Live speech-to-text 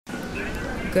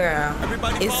Girl,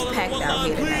 Everybody it's packed out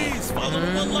here tonight. Please. Follow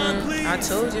the one line, please. I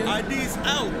told you. IDs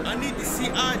out. I need to see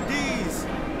IDs.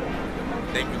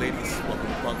 Thank you, ladies. Welcome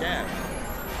to Punk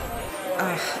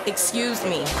Ave. Excuse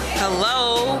me.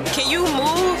 Hello? Can you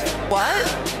move? What?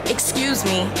 Excuse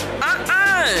me. Oh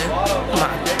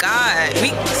my God.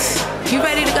 You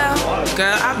ready to go?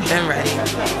 Girl, I've been ready.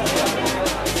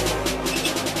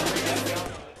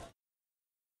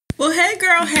 Well, hey,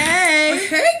 girl, hey.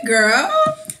 Hey, girl.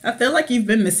 I feel like you've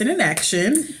been missing in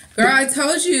action. Girl, I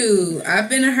told you, I've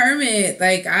been a hermit.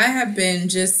 Like, I have been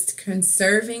just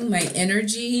conserving my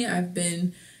energy. I've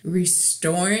been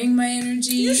restoring my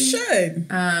energy. You should.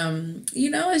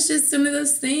 It's just one of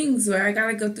those things where I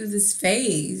gotta go through this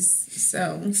phase.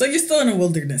 So you're still in the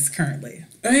wilderness currently?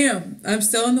 I am. I'm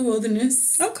still in the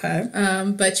wilderness. Okay.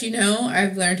 But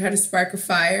I've learned how to spark a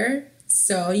fire.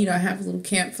 So, I have a little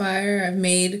campfire. I've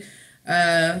made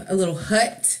a little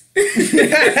hut. So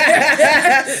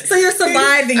you're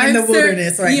surviving in the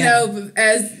wilderness right now.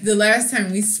 As the last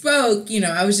time we spoke,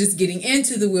 I was just getting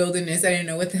into the wilderness. I didn't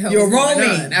know what the hell was roaming.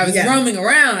 going on. I was roaming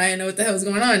around. I didn't know what the hell was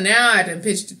going on. Now I done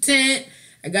pitched a tent.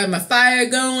 I got my fire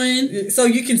going. So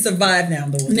you can survive now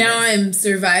in the wilderness. Now I'm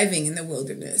surviving in the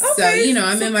wilderness. Okay. So,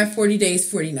 I'm in my 40 days,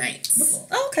 40 nights.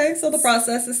 Okay, so the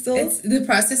process is still... The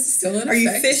process is still in effect. Are you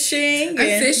fishing?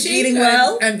 I'm fishing. Eating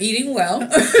well? I'm eating well.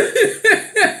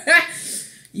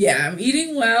 Yeah, I'm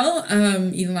eating well.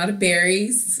 Eating a lot of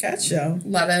berries. Gotcha. A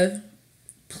lot of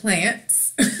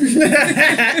plants.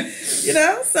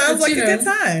 Sounds like a good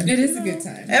time. It is a good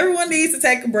time. Everyone needs to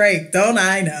take a break, don't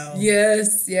I know?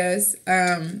 Yes.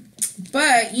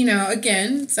 But,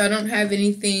 again, so I don't have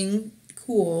anything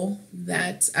cool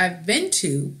that I've been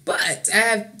to, but I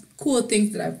have cool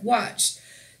things that I've watched.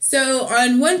 So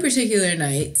on one particular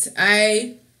night,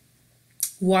 I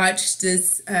watched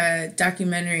this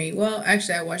documentary. Well,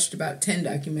 actually, I watched about 10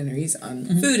 documentaries on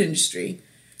the food industry.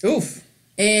 Oof.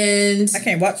 And I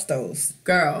can't watch those.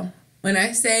 Girl, when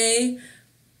I say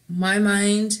my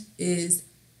mind is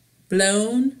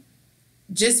blown,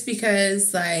 just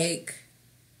because, I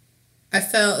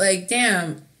felt like,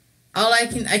 damn,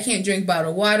 I can't drink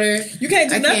bottled water. You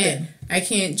can't do nothing. I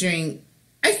can't drink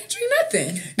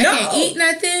nothing. I can't eat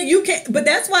nothing. You can't, but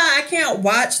that's why I can't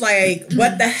watch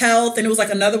What the Health, and it was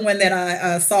another one that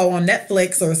I saw on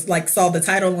Netflix, or saw the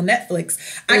title on Netflix.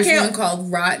 There's one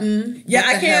called Rotten. Yeah,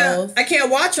 I can't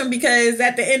watch them because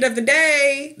at the end of the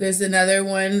day, there's another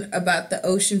one about the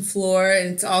ocean floor, and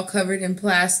it's all covered in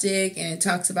plastic, and it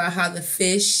talks about how the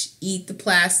fish eat the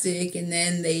plastic, and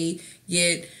then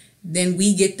then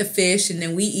we get the fish, and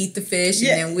then we eat the fish, and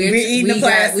then we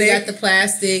got the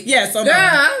plastic. Yeah, so girl,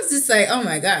 I was just like, oh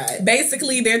my God.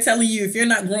 Basically, they're telling you if you're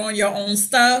not growing your own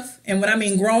stuff, and when I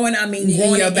mean growing, I mean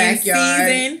growing your it backyard.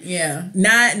 in season. Yeah.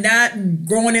 Not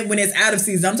growing it when it's out of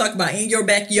season. I'm talking about in your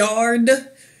backyard,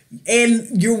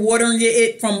 and you're watering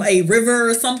it from a river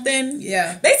or something.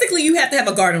 Yeah. Basically, you have to have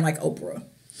a garden like Oprah.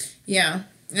 Yeah.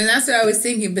 And that's what I was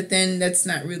thinking, but then that's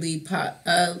not really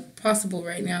possible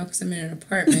right now because I'm in an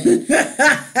apartment. Can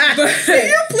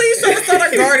you please try to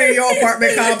start a garden in your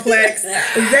apartment complex?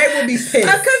 They will be pissed.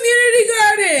 A community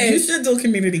garden. You should do a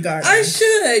community garden. I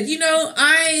should.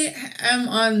 I am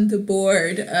on the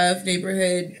board of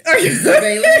neighborhood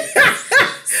surveillance.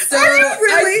 So are you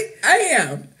really? I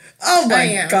am. Oh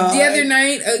my God. The other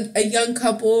night, a young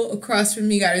couple across from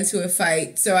me got into a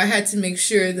fight, so I had to make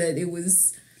sure that it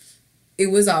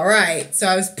was all right. So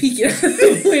I was peeking out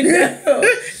the window.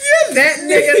 You're that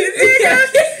nigga.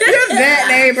 You're that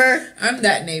neighbor. I'm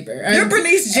that neighbor. You're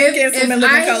Bernice Jenkins from In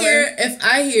Living Color. If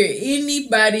I hear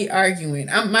anybody arguing,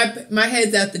 my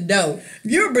head's out the door.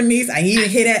 You're Bernice. I need to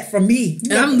hear that from me.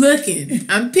 I'm looking.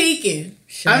 I'm peeking.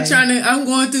 I'm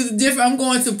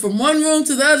going from one room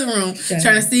to the other room,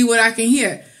 trying to see what I can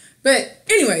hear. But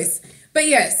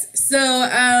yes. So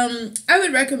I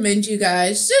would recommend you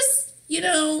guys just,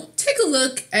 take a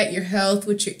look at your health,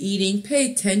 what you're eating,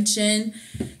 pay attention.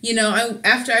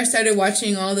 After I started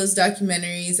watching all those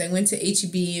documentaries, I went to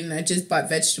H-E-B and I just bought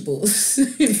vegetables.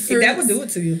 That would do it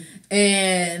to you.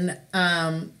 And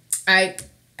I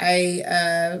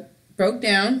broke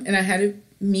down and I had a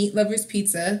meat lover's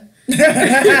pizza. I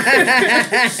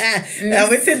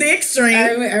went to the extreme.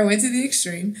 I went to the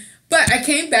extreme. But I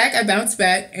came back, I bounced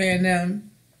back and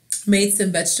made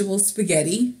some vegetable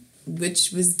spaghetti,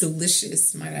 which was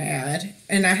delicious, might I add.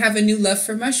 And I have a new love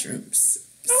for mushrooms.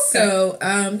 Okay. So,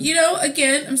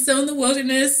 again, I'm still in the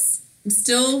wilderness. I'm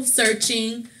still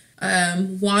searching,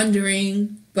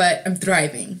 wandering, but I'm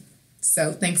thriving.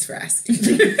 So thanks for asking.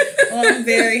 Well, I'm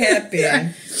very happy.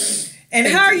 And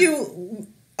how are you?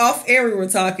 Off air, we were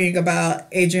talking about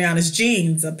Adrianna's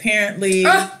jeans. Apparently,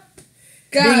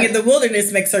 Being in the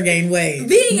wilderness makes her gain weight.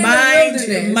 Being in the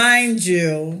wilderness. Mind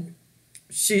you,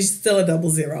 she's still a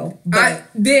 00.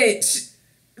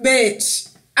 Bitch,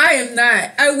 I am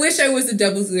not. I wish I was a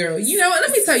 00. You know what?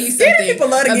 Let me tell you something people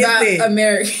love to about get fit.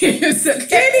 Americans.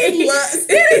 Okay?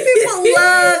 Skinny people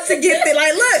love to get fit.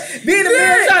 Like, look, being a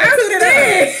man trying to toot it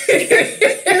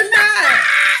up. You're not.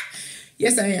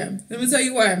 Yes, I am. Let me tell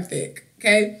you why I'm thick.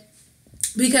 Okay,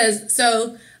 because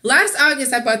last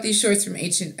August I bought these shorts from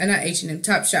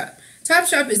Topshop.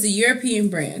 Topshop is a European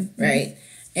brand, right? Mm-hmm.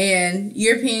 And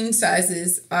European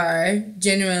sizes are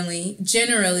generally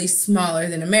smaller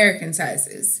than American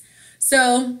sizes.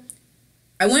 So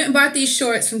I went and bought these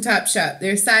shorts from Topshop.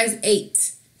 They're size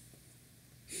 8.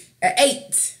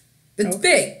 8. That's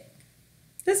big.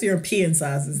 That's European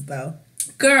sizes, though.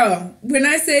 Girl, when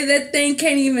I say that thing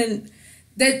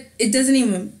it doesn't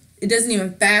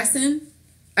even fasten.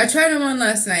 I tried them on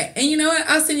last night. And you know what?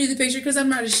 I'll send you the picture because I'm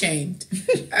not ashamed.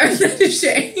 I'm not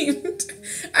ashamed.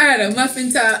 I had a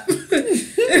muffin top.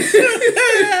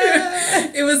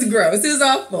 It was gross. It was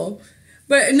awful.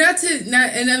 But I'm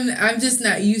just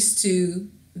not used to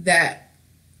that.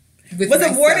 Is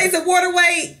it water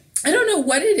weight? I don't know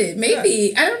what it is.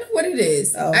 Maybe. I don't know what it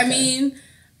is. Oh, okay. I mean,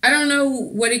 I don't know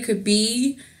what it could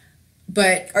be.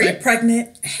 But are you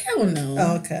pregnant? Hell no.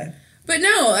 Oh, okay. But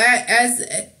no, as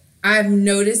I've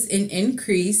noticed an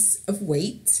increase of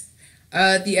weight.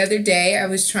 The other day, I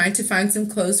was trying to find some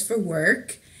clothes for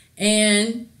work,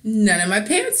 and none of my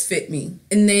pants fit me.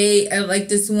 And they, like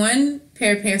this one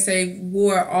pair of pants that I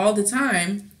wore all the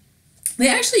time, they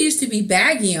actually used to be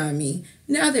baggy on me.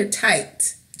 Now they're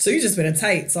tight. So you just been in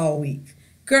tights all week.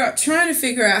 Girl, trying to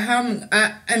figure out how am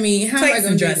I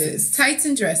going to do this? Tights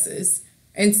and dresses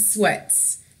and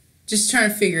sweats. Just trying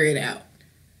to figure it out.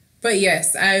 But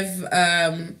yes, I've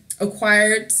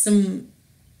acquired some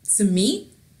meat.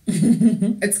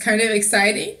 It's kind of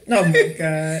exciting. Oh my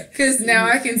God. Because now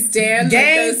I can stand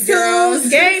gain those girls.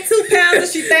 Gain 2 pounds and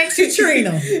she thinks she's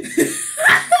Trina.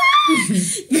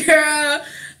 Girl,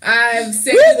 I'm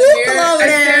standing in the mirror.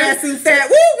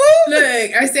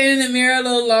 Look, I stand in the mirror a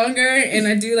little longer and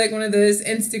I do like one of those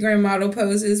Instagram model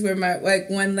poses where my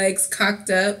one leg's cocked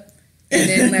up. And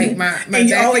then like my and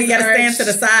you always gotta stand to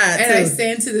the side. And I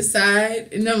stand to the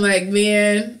side and I'm like,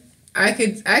 man, I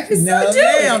could still do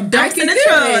it. Dumps in the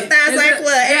trunk. Thighs like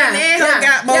what? And then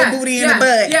got more booty in the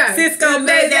butt. Yeah. Cisco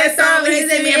made that song and he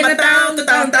said me in my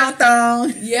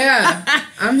thong. Yeah.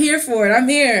 I'm here for it. I'm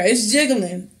here. It's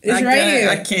jiggling. It's here.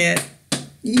 I can't.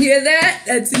 You hear that?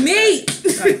 That's me.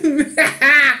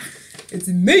 It's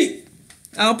me.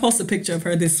 I'll post a picture of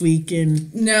her this week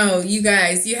and no, you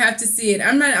guys, you have to see it.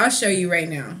 I'll show you right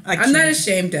now. I'm not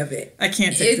ashamed of it. I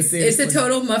can't take this seriously. It's a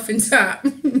total muffin top.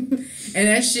 And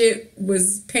that shit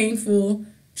was painful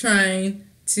trying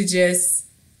to just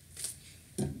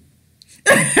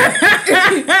but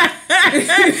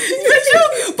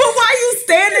why you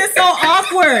standing so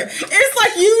awkward? It's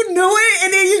like you knew it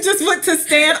and then you just went to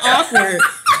stand awkward.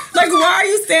 Like, why are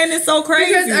you standing so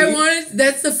crazy? Because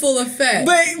that's the full effect.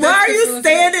 But why are you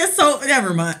standing so...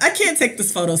 Never mind. I can't take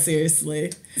this photo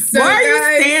seriously. So why are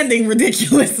you standing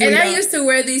ridiculously? And I used to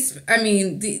wear these... I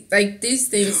mean, these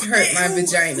things hurt my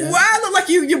vagina. Why I look like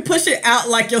you push it out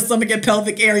like your stomach and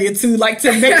pelvic area too, like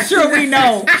to make sure we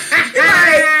know.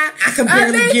 I can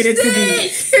barely get it to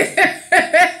me.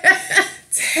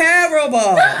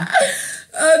 Terrible.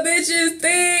 A bitch is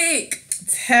thick.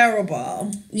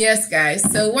 Terrible. Yes, guys.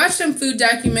 So watch some food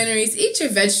documentaries. Eat your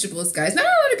vegetables, guys. Not a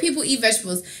lot of people eat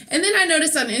vegetables. And then I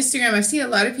noticed on Instagram, I've seen a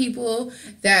lot of people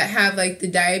that have like the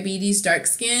diabetes dark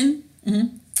skin.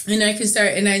 Mm-hmm. And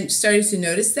I started to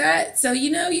notice that. So,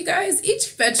 you guys, eat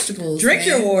your vegetables. Drink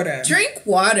your water. Drink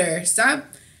water. Stop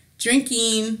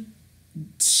drinking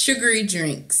sugary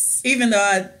drinks. Even though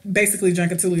I basically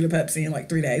drank a 2-liter Pepsi in like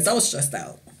 3 days. I was stressed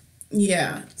out.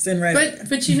 Yeah. Sitting ready.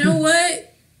 But you know what?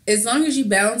 As long as you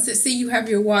balance it, see, you have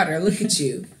your water. Look at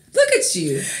you. Look at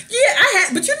you. Yeah,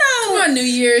 but Come on, New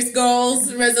Year's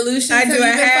goals, resolutions. I do.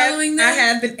 Following that? I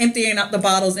have been emptying out the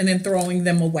bottles and then throwing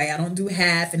them away. I don't do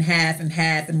half and half and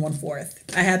half and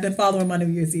 1/4. I have been following my New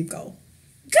Year's Eve goal.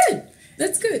 Good.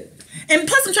 That's good. And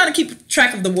plus, I'm trying to keep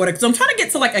track of the water because I'm trying to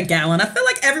get to like a gallon. I feel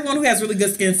like everyone who has really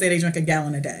good skin say they drink a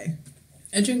gallon a day.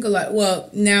 I drink a lot. Well,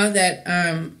 now that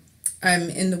I'm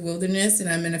in the wilderness and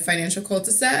I'm in a financial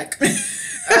cul-de-sac. Not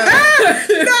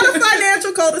a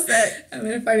financial cul-de-sac. I'm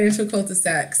in a financial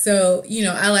cul-de-sac. So,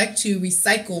 I like to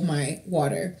recycle my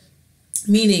water.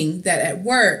 Meaning that at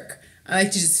work, I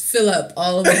like to just fill up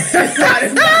all of my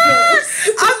water bottles.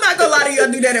 I'm not gonna lie to you,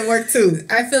 I do that at work too.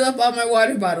 I fill up all my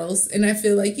water bottles, and I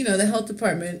feel like, the health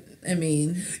department, I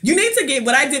mean... You need to get...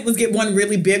 What I did was get one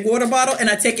really big water bottle, and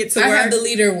I take it to work. I have the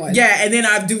liter one. Yeah, and then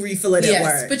I do refill it at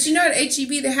work. But at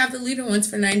H-E-B, they have the liter ones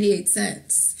for 98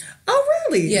 cents. Oh,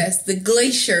 really? Yes, the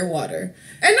glacier water.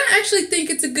 And I actually think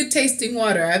it's a good tasting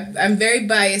water. I'm very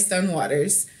biased on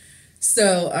waters.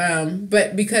 So,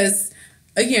 but because...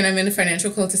 Again, I'm in a financial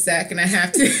cul-de-sac, and I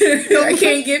have to... I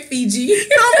can't get Fiji.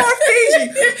 No more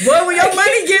Fiji. Boy, when your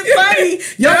money get funny,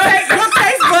 your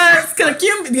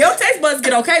taste buds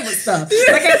get okay with stuff.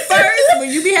 Like at first,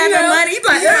 when you be having money, you be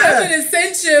like, I'm an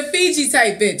essential Fiji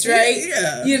type bitch, right?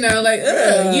 Yeah. You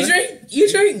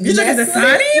drink the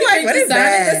Dasani? Like, what is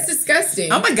that? That's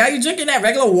disgusting. Oh my God, you drinking that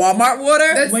regular Walmart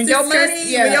water? That's when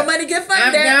disgusting. when your money get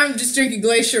funny? Now I'm just drinking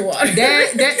glacier water.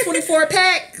 That 24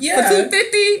 pack for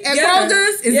 $2.50 at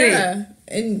Kroger's is it.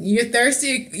 And you're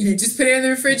thirsty, you just put it in the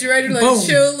refrigerator, let Boom. it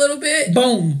chill a little bit.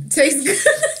 Boom. Tastes good.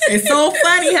 It's so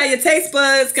funny how your taste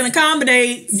buds can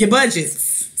accommodate your budgets.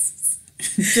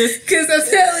 Just because I'm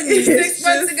telling you, 6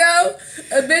 months ago,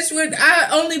 I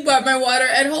only bought my water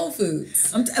at Whole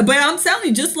Foods. But I'm telling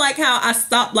you, just like how I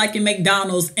stopped liking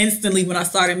McDonald's instantly when I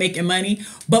started making money.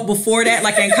 But before that,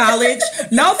 like in college,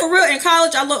 no, for real, in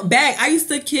college, I look back, I used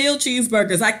to kill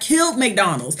cheeseburgers. I killed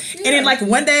McDonald's. Yeah. And then like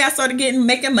one day I started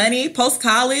making money post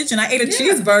college, and I ate a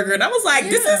cheeseburger, and I was like,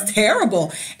 this is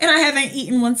terrible. And I haven't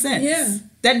eaten one since. Yeah.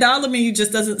 That dollar menu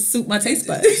just doesn't suit my taste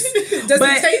buds. It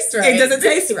doesn't taste right. It doesn't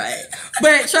taste right.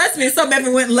 But trust me, if something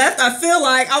ever went left, I feel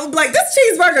like I would be like, this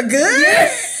cheeseburger good?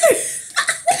 Yeah.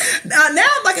 Now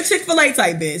I'm like a Chick-fil-A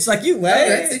type bitch. Like, you what? Oh,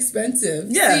 that's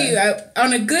expensive. Yeah. See,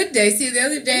 on a good day, the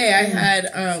other day I had,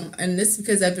 and this is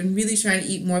because I've been really trying to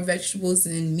eat more vegetables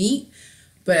and meat,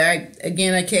 but I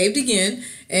caved again,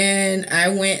 and I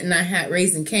went and I had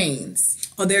Raisin Cane's.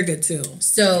 Oh, they're good too.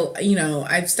 So,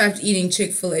 I've stopped eating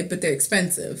Chick-fil-A, but they're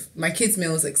expensive. My kids'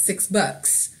 meal was like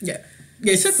 $6. Yeah.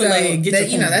 Yeah, Chick-fil-A,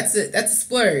 that's a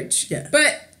splurge. Yeah.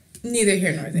 But neither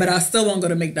here nor there. But I still won't go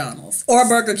to McDonald's or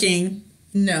Burger King.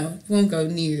 No, won't go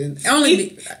neither.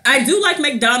 I do like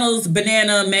McDonald's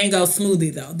banana mango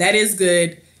smoothie though. That is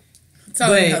good. It's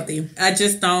all healthy. I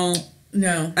just don't.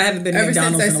 No, I haven't been to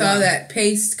McDonald's since I in a while. saw that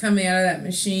paste coming out of that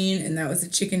machine, and that was the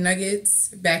chicken nuggets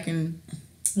back in.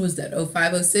 What was that,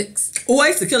 05, 06? Oh, I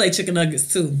used to kill like chicken nuggets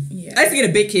too. Yeah. I used to get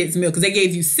a big kids meal because they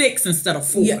gave you 6 instead of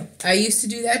 4. Yeah, I used to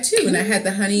do that too, and I had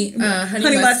the honey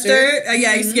mustard.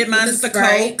 Yeah, I used to get mine with the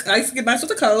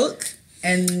Coke.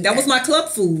 And that was my club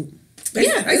food.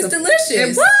 Yeah, it was delicious.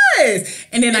 It was.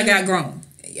 And then I got grown.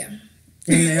 Yeah.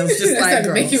 And it was just like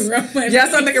making real money. Yeah, I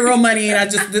started making real money,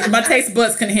 and my taste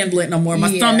buds couldn't handle it no more.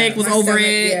 My stomach was over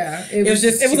it. Yeah, it was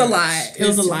a lot. It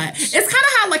was a lot. It's kind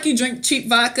of how like you drink cheap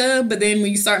vodka, but then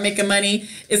when you start making money,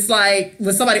 it's like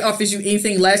when somebody offers you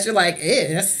anything less, you're like,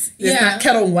 it's not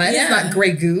Kettle One, it's not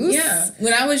Grey Goose. Yeah.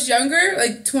 When I was younger,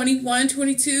 like 21,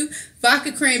 22,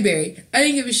 vodka cranberry, I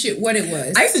didn't give a shit what it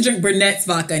was. I used to drink Burnett's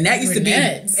vodka, and that it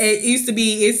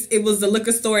was the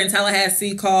liquor store in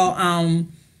Tallahassee called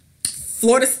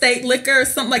Florida State Liquor,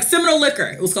 something like Seminole Liquor.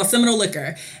 It was called Seminole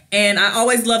Liquor. And I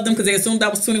always loved them because they assumed I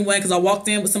was 21 because I walked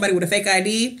in with somebody with a fake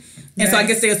ID. And so I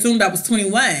guess they assumed I was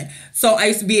 21. So I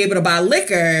used to be able to buy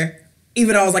liquor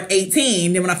even though I was like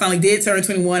 18. Then when I finally did turn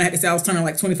 21, I had to say I was turning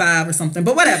like 25 or something.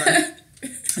 But whatever.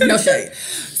 No shade.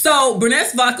 So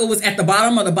Burnett's vodka was at the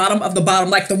bottom of the bottom of the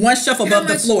bottom, like the one shelf above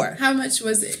the floor. How much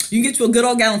was it? You can get you a good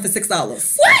old gallon for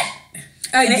 $6. What?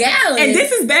 A gallon? And this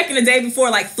is back in the day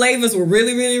before like flavors were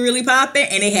really, really, really popping,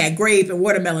 and they had grape and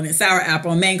watermelon and sour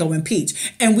apple and mango and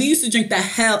peach. And we used to drink the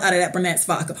hell out of that Burnett's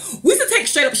vodka. We used to take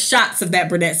straight up shots of that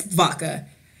Burnett's vodka.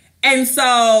 And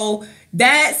so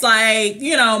that's like,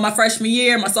 my freshman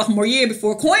year, my sophomore year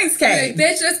before coins came. Like,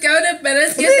 bitch, let's get that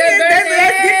Burnett's. It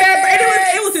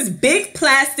was this big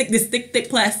plastic, this thick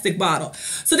plastic bottle.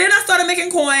 So then I started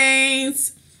making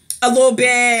coins a little bit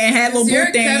and had a little blue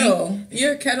thing.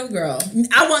 You're a kettle girl.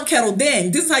 I want kettle then.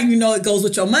 This is how you know it goes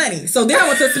with your money. So then I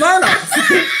went to Smirnoff.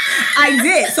 I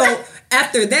did. So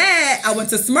after that, I went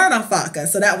to Smirnoff vodka.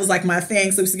 So that was like my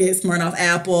thing. So I used to get Smirnoff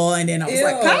apple, and then I was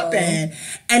like popping.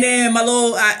 And then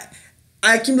I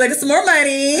accumulated some more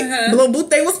money. My little boo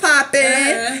thing was popping.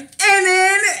 And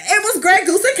then it was Grey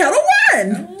Goose and Kettle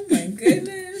One. Oh my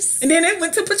goodness. And then it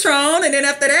went to Patron. And then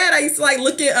after that, I used to like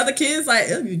look at other kids like,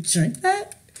 oh, you drink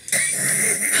that?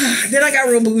 Then I got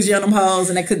real bougie on them hoes,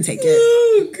 and I couldn't take it.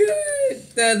 Oh, good.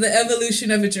 The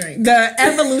evolution of a drink. The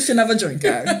evolution of a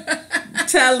drinker.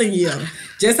 Telling you.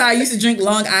 Just how I used to drink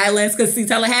Long Island's, because see,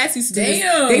 Tallahassee used to do this.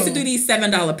 They used to do these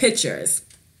 $7 pitchers.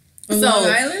 Long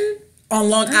Island? on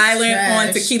Long Island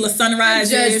on tequila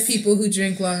sunrises. I judge people who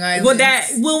drink Long Island.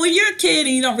 Well, when you're a kid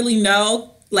and you don't really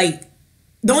know, like,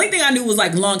 the only thing I knew was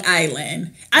like Long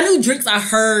Island. I knew drinks I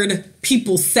heard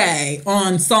people say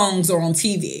on songs or on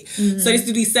TV. Mm-hmm. So they used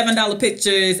to do these $7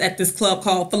 pictures at this club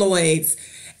called Floyd's.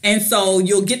 And so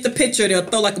you'll get the picture, they'll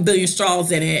throw like a billion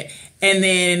straws in it. And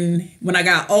then when I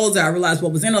got older, I realized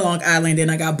what was in a Long Island. And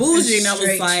I got bougie and I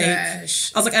was like,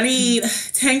 trash. I was like, I need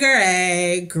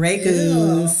Tanqueray, Grey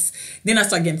Goose. Then I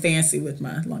started getting fancy with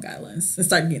my Long Islands and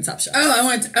started getting Top Shelf. I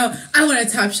want a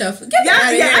Top Shelf. I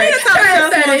need a Top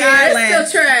Shelf Long Island. It's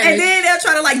still trash. And then they'll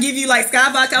try to like give you like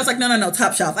Sky Vodka. I was like, no,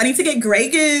 Top Shelf. I need to get Grey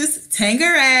Goose,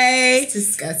 Tanqueray, it's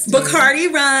disgusting,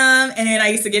 Bacardi rum, and then I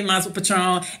used to get mine with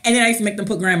Patron, and then I used to make them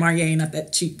put Grand Marnier, not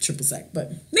that cheap triple sec.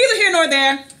 But neither here nor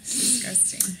there.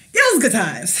 Disgusting. It was good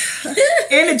times.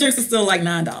 And the drinks are still like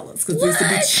 $9 because they used to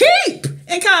be cheap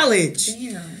in college.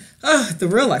 Damn. The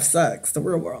real life sucks. The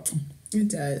real world. It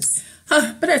does.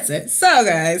 But that's it. So,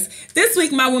 guys, this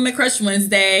week my Woman Crush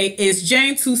Wednesday is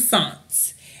Jane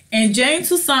Toussaint. And Jane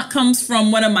Toussaint comes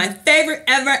from one of my favorite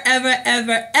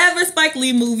ever Spike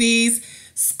Lee movies,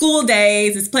 School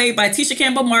Daze. It's played by Tisha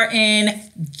Campbell Martin,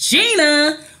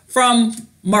 Gina from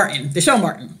Martin, the show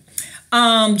Martin.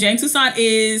 Jane Toussaint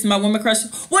is my woman crush.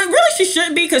 Well, really she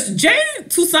shouldn't be because Jane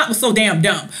Toussaint was so damn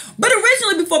dumb. But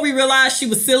originally, before we realized she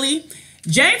was silly,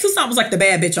 Jane Toussaint was like the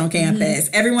bad bitch on campus.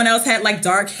 Mm-hmm. Everyone else had like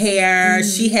dark hair. Mm-hmm.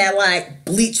 She had like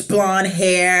bleach blonde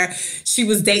hair. She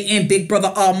was dating Big Brother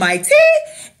Almighty.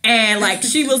 And like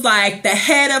she was like the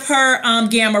head of her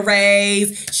gamma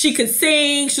rays. She could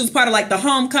sing. She was part of like the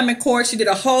homecoming chorus. She did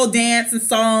a whole dance and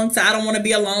song to I Don't Want to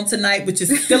Be Alone Tonight, which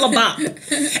is still a bop.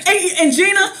 and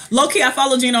Gina, low-key, I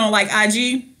follow Gina on like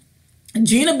IG.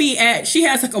 Gina she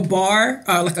has like a bar,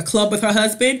 like a club with her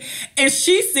husband, and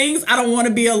she sings I don't want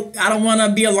to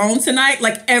be alone tonight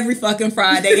like every fucking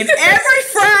Friday. And every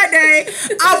Friday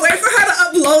I wait for her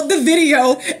to upload the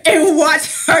video and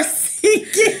watch her sing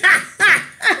it.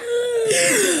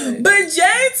 But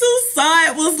Jane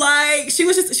Toussaint was like, she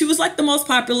was like the most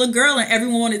popular girl and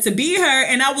everyone wanted to be her.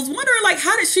 And I was wondering like,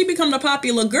 how did she become the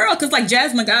popular girl? Because like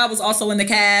Jasmine Guy was also in the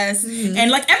cast. Mm-hmm.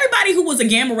 And like everybody who was a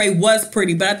gamma ray was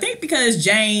pretty. But I think because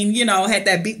Jane, you know, had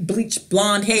that bleached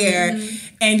blonde hair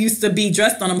and used to be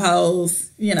dressed on them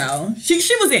hoes, you know, she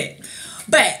was it.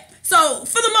 But so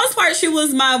for the most part,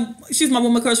 she's my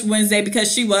woman crush Wednesday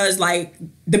because she was like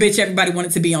the bitch everybody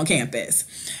wanted to be on campus.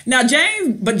 Now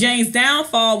Jane's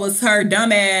downfall was her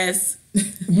dumbass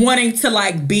wanting to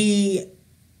like be.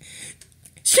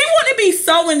 She wanted to be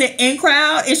so in the in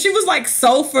crowd, and she was like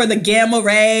so for the gamma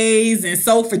rays and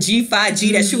so for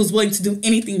G5G that she was willing to do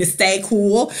anything to stay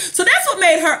cool. So that's what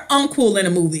made her uncool in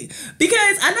the movie.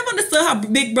 Because I never understood how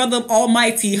Big Brother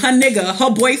Almighty, her nigga,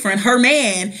 her boyfriend, her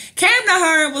man, came to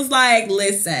her and was like,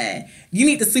 listen, you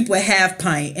need to sleep with half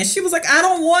pint. And she was like, I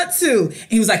don't want to. And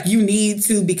he was like, you need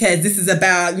to because this is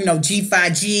about, you know,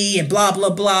 G5G and blah, blah,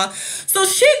 blah. So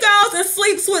she goes and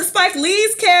sleeps with Spike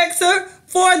Lee's character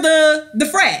for the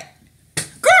frat.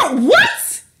 Girl,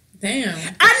 what? Damn.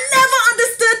 I never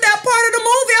understood that part of the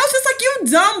movie. I was just like, you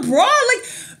dumb broad. Like,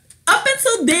 up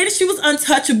until then, she was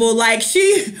untouchable. Like,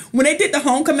 when they did the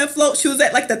homecoming float, she was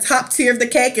at like the top tier of the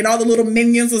cake and all the little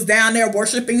minions was down there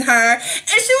worshiping her. And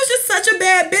she was just such a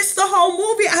bad bitch the whole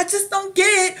movie. I just don't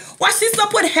get why she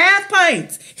slept with half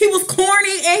pints. He was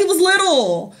corny and he was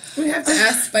little. We have to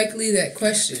ask Spike Lee that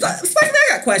question. Spike Lee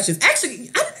got questions.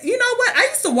 Actually, you know what? I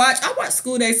watched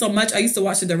School Days so much. I used to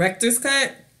watch the director's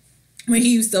cut when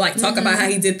he used to like talk about how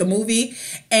he did the movie.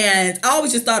 And I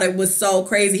always just thought it was so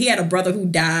crazy. He had a brother who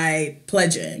died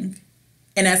pledging.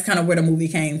 And that's kind of where the movie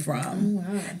came from. Oh,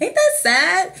 wow. Ain't that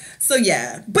sad? So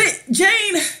yeah. But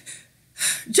Jane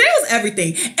was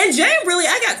everything. And Jane really,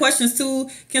 I got questions too.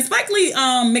 Can Spike Lee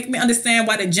make me understand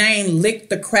why did Jane lick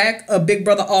the crack of Big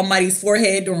Brother Almighty's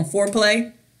forehead during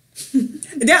foreplay?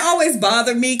 That always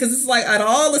bothered me because it's like out of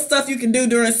all the stuff you can do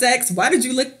during sex, why did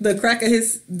you lick the crack of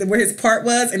where his part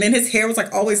was? And then his hair was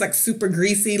like always like super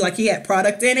greasy, like he had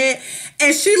product in it.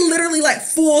 And she literally like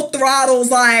full throttles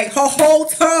like her whole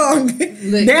tongue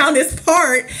down this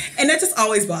part. And that just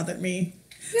always bothered me.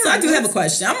 Yeah, so I do have a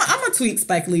question. I'm gonna tweet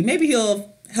Spike Lee. Maybe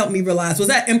he'll help me realize, was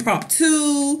that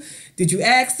impromptu? Did you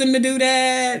ask them to do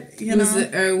that? You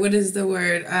know? What is the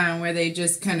word where they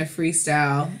just kind of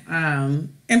freestyle?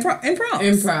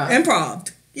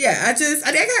 Improv. Yeah,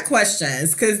 I got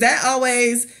questions because that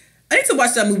always. I need to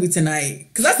watch that movie tonight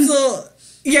because I still.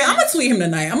 Yeah, I'm gonna tweet him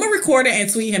tonight. I'm gonna record it and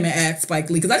tweet him and ask Spike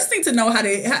Lee because I just need to know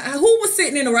who was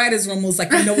sitting in the writers' room was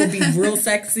like, you know, it would be real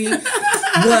sexy.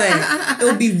 What? It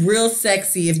would be real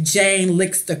sexy if Jane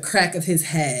licks the crack of his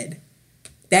head.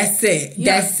 That's it.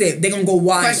 Yeah. That's it. They're going to go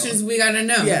wild. Questions we got to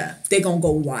know. Yeah. They're going to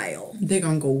go wild. They're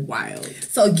going to go wild.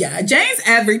 So, yeah. Jane's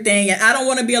Everything and I Don't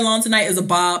Want to Be Alone Tonight is a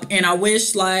bop. And I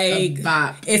wish, like... A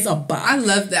bop. It's a bop. I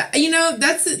love that. You know,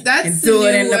 that's and the do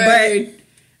it new in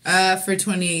word for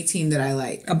 2018 that I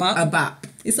like. A bop? A bop.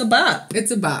 It's a bop. It's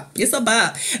a bop. It's a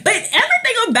bop. But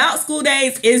everything about School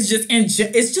Daze is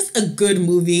it's just a good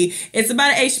movie. It's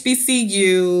about an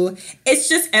HBCU. It's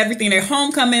just everything. Their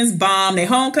homecoming's bomb. Their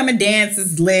homecoming dance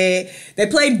is lit. They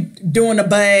play Doing the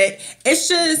Butt.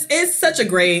 It's such a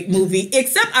great movie.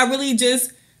 Except I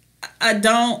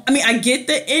get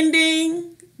the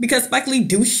ending because Spike Lee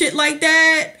do shit like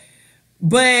that.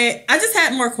 But I just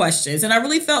had more questions. And I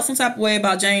really felt some type of way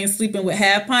about Jane sleeping with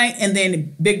Half Pint and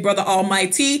then Big Brother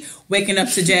Almighty waking up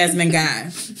to Jasmine Guy.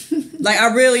 Like,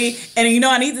 I really... And,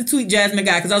 I need to tweet Jasmine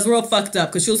Guy because I was real fucked up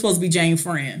because she was supposed to be Jane's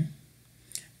friend.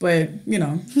 But, who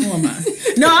am I?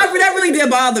 No, that really did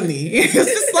bother me. It's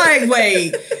just like,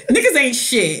 wait, niggas ain't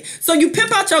shit. So you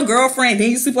pimp out your girlfriend, then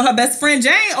you sleep with her best friend,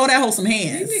 Jane? Oh, that hold some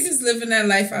hands. These niggas living that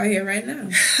life out here right now.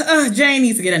 Jane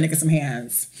needs to get that nigga some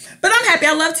hands. But I'm happy.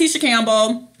 I love Tisha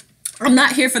Campbell. I'm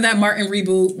not here for that Martin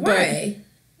reboot. Why?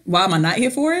 Why am I not here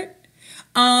for it?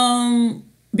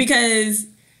 Because...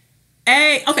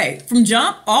 from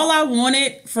jump, all I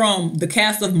wanted from the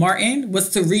cast of Martin was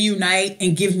to reunite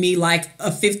and give me like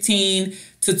a 15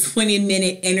 to 20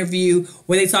 minute interview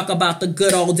where they talk about the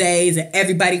good old days and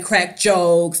everybody cracked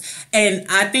jokes. And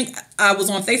I think I was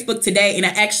on Facebook today and I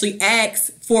actually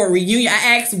asked for a reunion.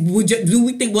 I asked, do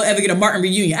we think we'll ever get a Martin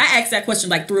reunion? I asked that question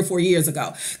like 3 or 4 years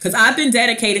ago because I've been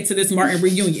dedicated to this Martin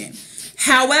reunion.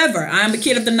 However, I'm a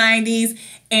kid of the 90s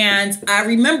and I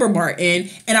remember Martin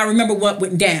and I remember what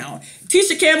went down.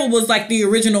 Tisha Campbell was like the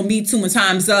original Me Too and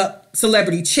Time's Up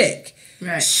celebrity chick.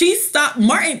 Right. She stopped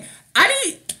Martin.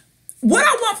 What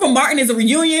I want from Martin is a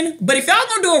reunion, but if y'all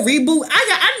gonna do a reboot,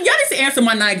 y'all need to answer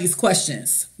my 90s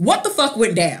questions. What the fuck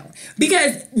went down?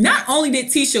 Because not only did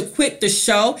Tisha quit the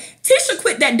show, Tisha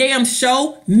quit that damn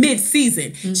show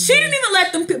mid-season. Mm-hmm. She didn't even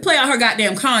let them play out her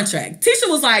goddamn contract. Tisha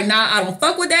was like, nah, I don't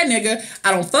fuck with that nigga.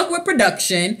 I don't fuck with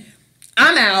production.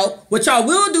 I'm out. What y'all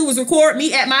will do is record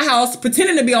me at my house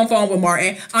pretending to be on phone with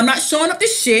Martin. I'm not showing up to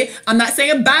shit. I'm not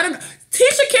saying bye to...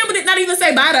 Tisha Campbell did not even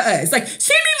say bye to us. Like,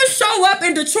 she didn't even show up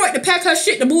in Detroit to pack her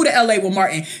shit to move to LA with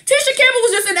Martin. Tisha Campbell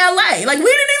was just in LA. Like, we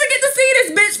didn't even get to see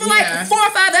this bitch for like 4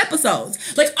 or 5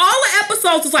 episodes. Like, all the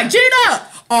episodes was like, Gina!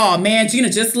 Oh, man, Gina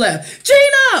just left.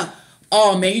 Gina!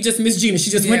 Oh, man, you just missed Gina. She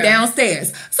just went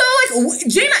downstairs. So, like,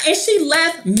 Gina, and she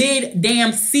left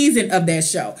mid-damn season of that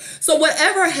show. So,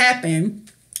 whatever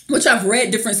happened, which I've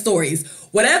read different stories,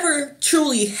 whatever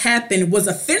truly happened was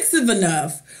offensive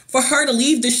enough for her to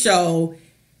leave the show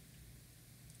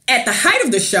at the height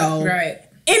of the show. Right.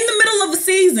 In the middle of a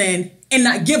season and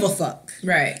not give a fuck.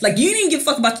 Right. Like, you didn't give a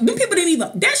fuck about... Them people didn't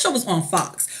even... That show was on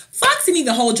Fox. Fox didn't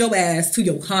even hold your ass to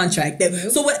your contract.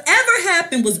 Nope. So, whatever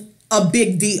happened was a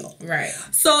big deal. Right.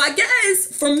 So I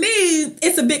guess for me,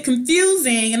 it's a bit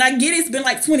confusing, and I get it's been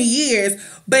like 20 years,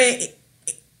 but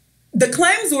the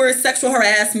claims were sexual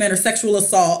harassment or sexual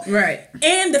assault. Right.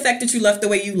 And the fact that you left the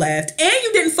way you left, and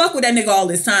you didn't fuck with that nigga all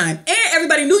this time, and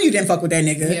everybody knew you didn't fuck with that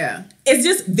nigga. Yeah. It's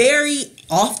just very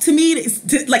off to me.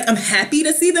 Like, I'm happy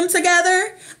to see them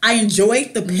together. I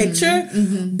enjoyed the picture,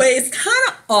 but it's kind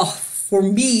of off for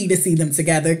me to see them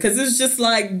together, because it's just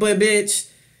like, but bitch,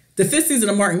 the 5th season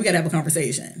of Martin, we gotta have a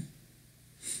conversation.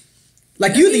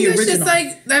 Like, you the original.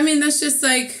 That's just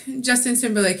like Justin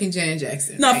Timberlake and Janet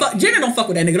Jackson. No, Jenna don't fuck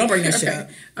with that nigga. Don't bring that shit.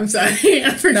 I'm sorry.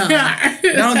 I forgot.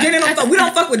 No, Jenna don't fuck. We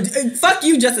don't fuck with. Fuck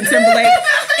you, Justin Timberlake,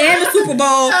 and the Super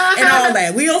Bowl and all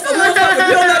that. We don't fuck with. We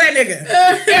don't know that nigga.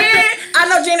 And I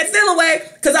know Janet feel away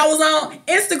because I was on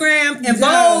Instagram and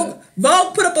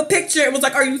Vogue put up a picture. It was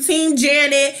like, "Are you Team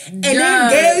Janet?" And then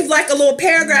gave like a little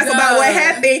paragraph about what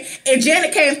happened. And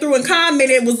Janet came through and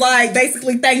commented, was like,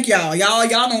 basically, "Thank y'all. Y'all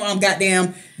know I'm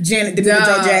goddamn Janet the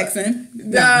Joe Jackson."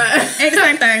 No. Ain't the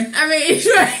same thing. I mean, it's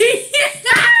right.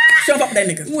 Show up with that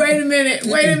nigga. Wait a minute.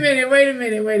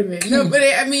 No, but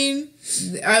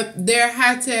there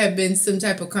had to have been some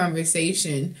type of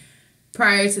conversation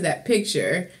prior to that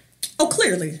picture. Oh,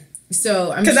 clearly.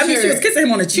 So I'm sure. Because she was kissing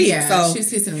him on the cheek. Yeah, so she was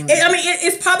kissing him on the cheek.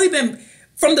 It's probably been,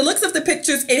 from the looks of the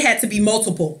pictures, it had to be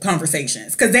multiple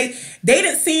conversations. Because they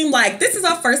didn't seem like, this is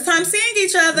our first time seeing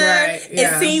each other. Right,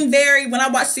 yeah. It seemed very, when I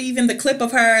watched even the clip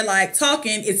of her like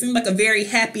talking, it seemed like a very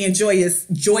happy and joyous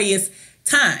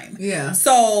time. Yeah.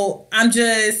 So I'm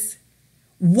just,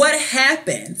 what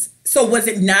happens? So was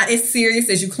it not as serious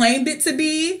as you claimed it to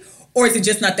be? Or is it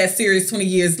just not that serious 20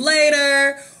 years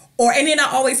later? And then I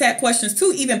always had questions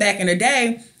too, even back in the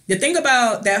day. The thing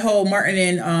about that whole Martin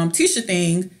and Tisha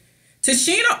thing,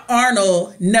 Tashina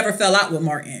Arnold never fell out with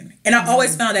Martin. And I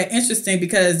always found that interesting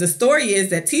because the story is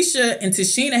that Tisha and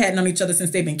Tashina had known each other since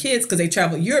they've been kids because they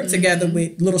traveled Europe together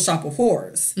with Little Shop of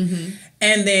Horrors.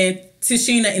 And then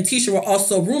Tashina and Tisha were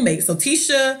also roommates. So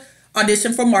Tisha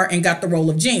auditioned for Martin, got the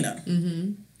role of Gina.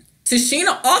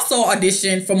 Tashina also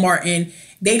auditioned for Martin.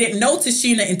 They didn't know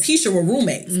Tashina and Tisha were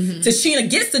roommates. Tashina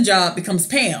gets the job, becomes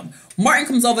Pam. Martin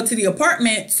comes over to the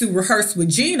apartment to rehearse with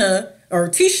Gina or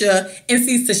Tisha and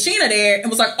sees Tashina there and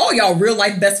was like, "Oh, y'all real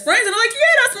life best friends?" And I'm like,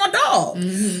 "Yeah, that's my dog."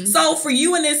 So for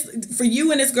you and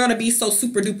this girl to be so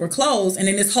super duper close, and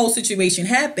then this whole situation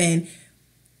happened,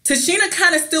 Tashina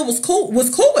kind of still was cool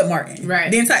with Martin. Right.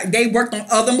 They worked on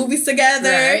other movies together.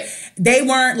 Right. They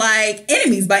weren't like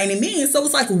enemies by any means. So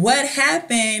it's like, what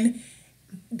happened?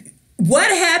 What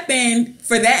happened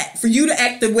for that? For you to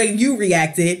act the way you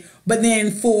reacted, but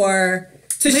then for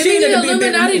Tashina maybe the to be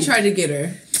Illuminati tried to get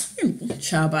her.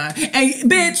 Child by.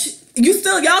 And bitch,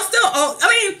 y'all still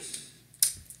I mean,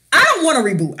 I don't want to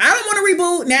reboot. I don't want to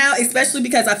reboot now, especially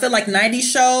because I feel like 90s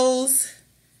shows,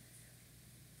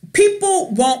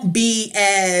 people won't be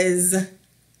as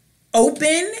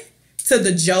open to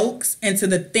the jokes and to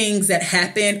the things that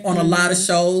happen on a lot of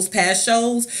shows, past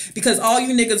shows, because all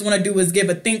you niggas want to do is give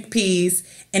a think piece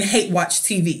and hate watch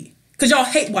TV. Because y'all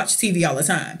hate watch TV all the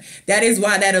time. That is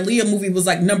why that Aaliyah movie was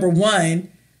like #1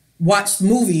 watched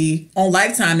movie on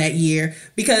Lifetime that year,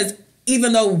 because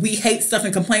even though we hate stuff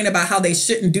and complain about how they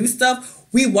shouldn't do stuff,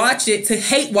 we watch it to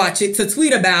hate watch it, to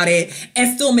tweet about it,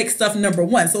 and still make stuff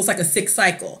 #1. So it's like a 6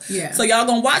 cycle. Yeah. So y'all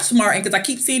gonna watch Martin, because I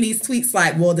keep seeing these tweets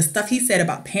like, well, the stuff he said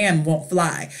about Pam won't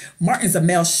fly. Martin's a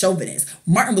male chauvinist.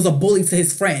 Martin was a bully to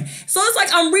his friend. So it's like,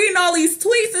 I'm reading all these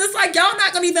tweets, and it's like, y'all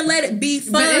not gonna even let it be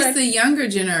fun. But it's the younger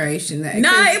generation that...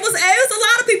 Nah, it was a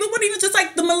lot of people. It wasn't even just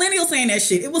like the millennials saying that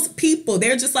shit. It was people.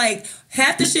 They're just like,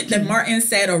 half the shit that Martin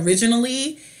said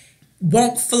originally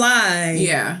won't fly.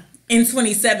 Yeah. In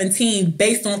 2017,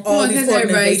 based on all these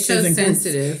organizations so and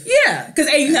sensitive. Yeah,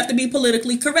 because you have to be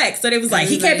politically correct. So they was like,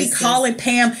 he can't be calling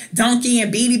Pam donkey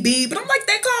and BDB, but I'm like,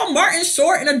 they call Martin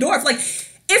short and a dwarf. Like,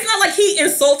 it's not like he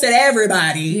insulted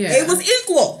everybody. Yeah. It was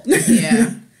equal.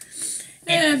 Yeah.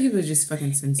 Yeah, people are just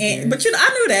fucking sensitive. But I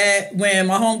knew that when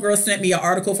my homegirl sent me an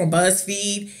article from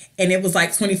BuzzFeed, and it was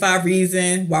like 25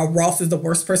 reasons why Ross is the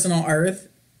worst person on earth.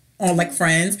 On like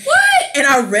Friends. What? And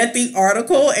I read the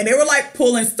article, and they were like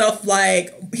pulling stuff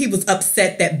like he was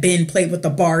upset that Ben played with the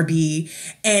Barbie,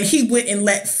 and he wouldn't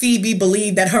let Phoebe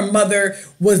believe that her mother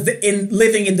was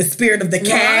living in the spirit of the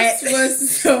cat. Ross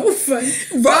was so funny.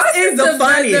 Ross is the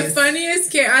funniest. The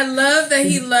funniest character. I love that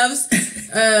he loves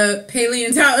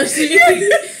paleontology,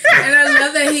 and I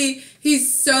love that he's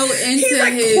so into he's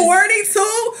like corny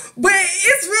too, but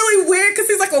it's really weird because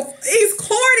he's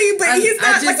corny, but he's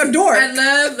not like a dork. I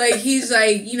love he's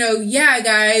like, yeah,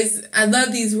 guys, I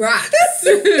love these rocks.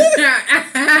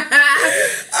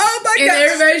 Oh my god! And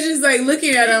everybody's just like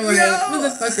looking at him like,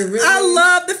 motherfucker, really? I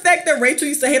love the fact that Rachel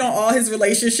used to hate on all his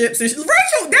relationships. And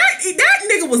Rachel, that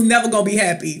nigga was never gonna be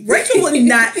happy. Rachel was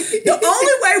not. The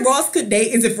only way Ross could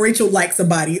date is if Rachel liked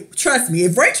somebody. Trust me,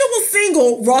 if Rachel was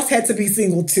single, Ross had to be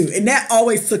single too, and that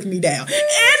always took me down. And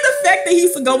the fact that he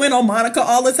used to go in on Monica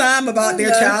all the time about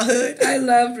their childhood. I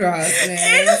loved Ross, man.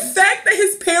 And the fact that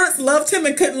his parents loved him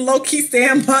and couldn't low-key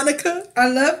stand Monica. I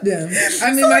loved him.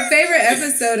 I mean, my favorite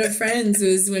episode of Friends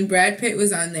was when Brad Pitt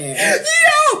was on there.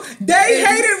 Yo, they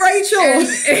hated Rachel.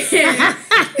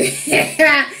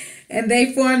 And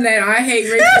they formed that I Hate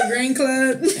Rachel Green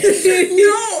Club.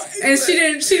 And she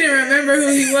didn't remember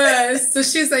who he was. So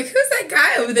she was like, who's that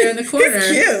guy over there in the corner?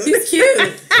 He's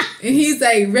cute. And he's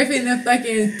like ripping the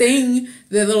fucking thing,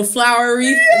 the little flower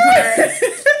wreath part.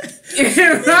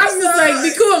 And Ross was like,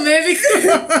 be cool, man, be cool.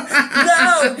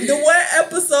 No, the one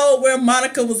episode where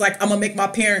Monica was like, I'm gonna make my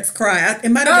parents cry. It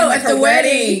might have been like at her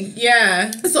wedding.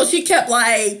 Yeah. So she kept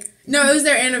like... No, it was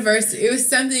their anniversary. It was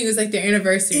something. It was like their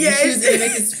anniversary. Yeah, she was going to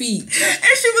make a speech.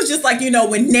 And she was just like,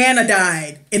 when Nana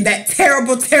died in that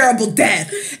terrible, terrible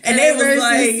death. And they was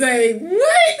like,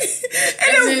 what?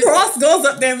 And then Ross goes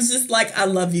up there and was just like, I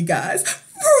love you guys.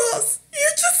 Ross,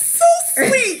 you're just so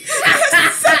sweet. You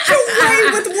have such a way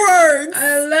with words.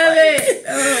 I love it.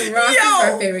 Oh, Ross is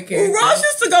my favorite character. Ross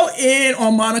used to go in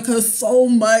on Monica so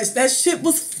much. That shit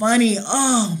was funny.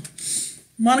 Oh,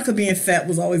 Monica being fat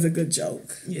was always a good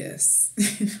joke. Yes.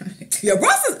 Yeah,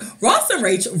 Ross and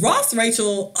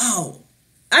Rachel. Oh,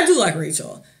 I do like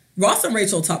Rachel. Ross and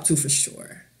Rachel top 2 for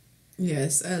sure.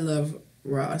 Yes, I love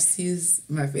Ross. He's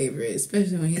my favorite,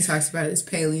 especially when he talks about his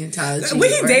paleontology.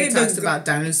 When he talks about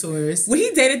dinosaurs. When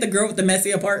he dated the girl with the messy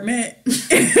apartment, and he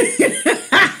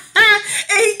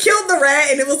killed the rat,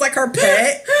 and it was like her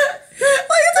pet. Like,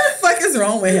 what the fuck is is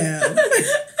wrong with him? Or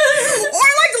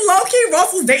like low-key,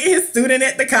 Russell's dating his student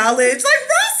at the college. Like,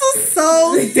 Russell's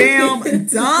so damn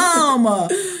dumb.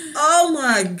 Oh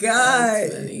my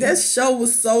God. That show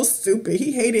was so stupid.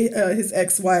 He hated his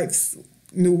ex-wife's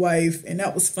new wife, and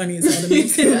that was funny as hell to me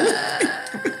too.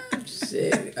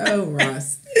 Shit. Oh,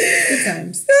 Ross. Good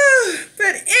times.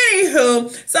 But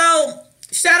anywho, so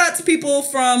shout out to people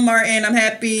from Martin. I'm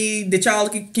happy that y'all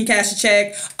can cash a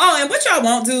check. Oh, and what y'all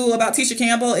won't do about Tisha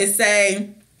Campbell is say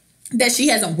that she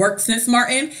hasn't worked since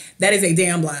Martin. That is a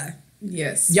damn lie.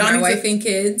 Yes. Y'all my wife and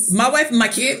kids. My wife and my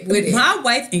kid with it. My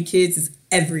wife and kids is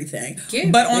everything.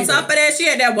 But on top of that, she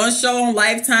had that one show on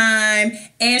Lifetime,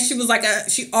 and she was like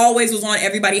she always was on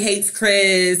Everybody Hates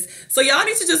Chris. So y'all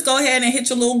need to just go ahead and hit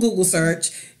your little Google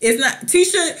search. It's not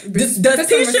Tisha. Does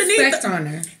Tisha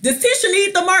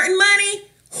need the Martin money?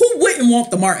 Who wouldn't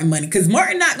want the Martin money? Because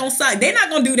Martin not gonna sign. They're not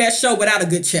gonna do that show without a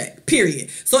good check. Period.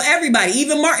 So everybody,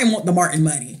 even Martin, want the Martin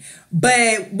money.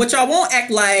 But what y'all won't act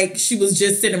like she was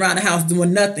just sitting around the house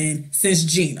doing nothing since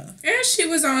Gina. And she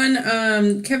was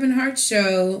on Kevin Hart's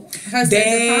show, Husbands of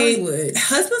Hollywood.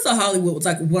 Husbands of Hollywood was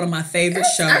like one of my favorite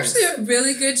shows. Actually a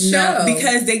really good show. No,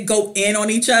 because they go in on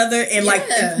each other and like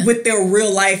with their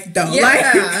real life though. Yeah.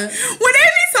 Like when they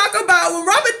be talking about when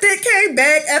Robert Thicke came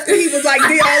back after he was like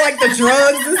did all like the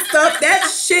drugs and stuff, that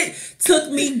shit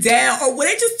took me down. Or when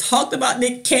they just talked about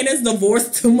Nick Cannon's divorce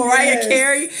to Mariah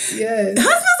Carey. Yes.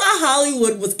 Husbands of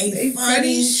Hollywood was a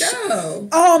funny show.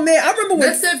 Oh man, I remember when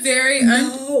that's a very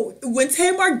when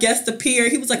Tamar Guest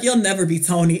appeared, he was like, "You'll never be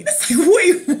Tony." It's like,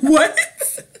 wait, what?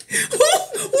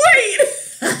 Wait.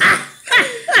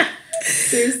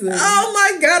 Seriously. Oh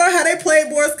my God! Or how they played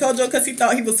Boris Kodjoe because he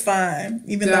thought he was fine,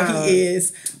 even though he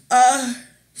is.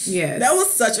 Yeah, that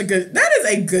was such a good. That is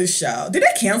a good show. Did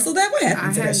they cancel that? What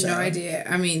happened to that show? I have no idea.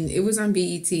 I mean, it was on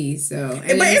BET, so but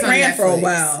it ran for a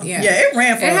while. Yeah, it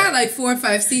ran for. It had like 4 or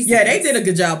 5 seasons. Yeah, they did a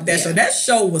good job with that show. That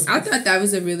show was. I thought that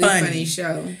was a really funny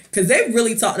show because they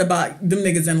really talked about them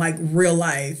niggas in like real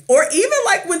life, or even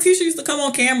like when Tisha used to come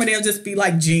on camera, they'll just be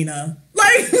like Gina.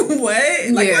 Like what?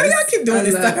 Like why do y'all keep doing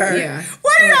this to her? Yeah,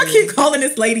 why do y'all keep calling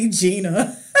this lady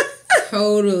Gina?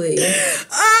 Totally.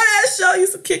 Oh, that show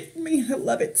used to kick me. I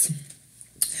love it.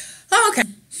 Okay.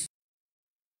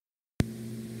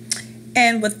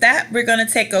 And with that, we're going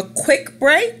to take a quick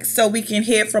break so we can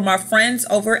hear from our friends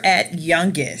over at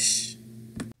Youngish.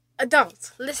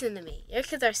 Adults, listen to me. Your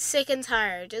kids are sick and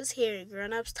tired of just hearing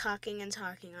grown-ups talking and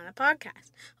talking on a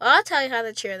podcast. Well, I'll tell you how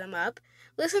to cheer them up.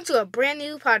 Listen to a brand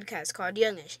new podcast called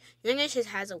Youngish. Youngish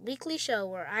has a weekly show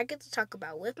where I get to talk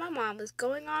about with my mom what's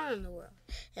going on in the world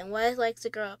and what it's like to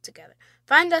grow up together.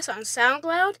 Find us on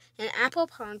SoundCloud and Apple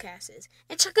Podcasts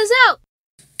and check us out.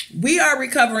 We are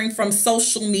recovering from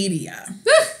social media.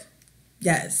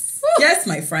 Yes. Yes,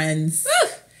 my friends.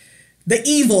 The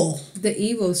evil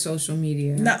social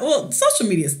media. No, well, social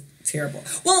media is terrible.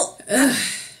 Well,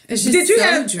 it's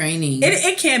just draining.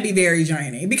 It can be very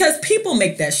draining because people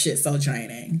make that shit so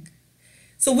draining.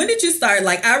 So when did you start?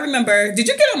 Like, I remember, did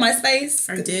you get on MySpace?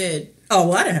 I did. Oh,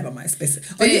 well, I didn't have a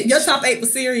MySpace. Oh, your top 8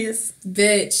 was serious?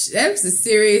 Bitch, that was a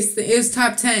serious thing. It was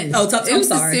top 10. Oh, top 10. It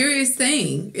was a serious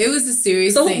thing. It was a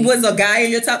serious thing. So was a guy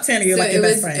in your top 10 or you're like your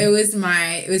best friend? It was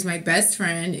my best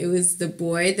friend. It was the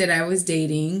boy that I was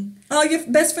dating. Oh, your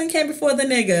best friend came before the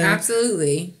nigga.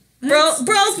 Absolutely. Bros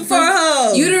before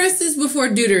hoes. Uteruses before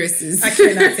deuteruses. I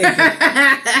cannot take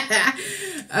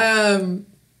it.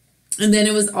 And then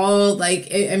it was all like,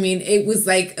 it was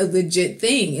like a legit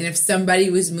thing. And if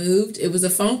somebody was moved, it was a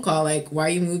phone call. Like, why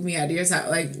you moved me out of your house?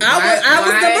 Like, I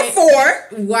was there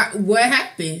before. What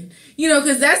happened? You know,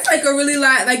 because that's like a really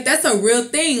like that's a real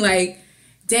thing. Like,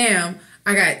 damn,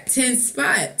 I got 10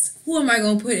 spots. Who am I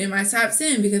going to put in my top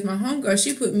 10? Because my homegirl,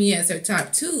 she put me as her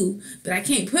top 2. But I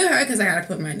can't put her because I got to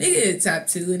put my nigga in the top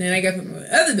 2. And then I got to put my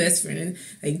other best friend in.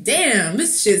 Like, damn,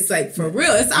 this shit's like for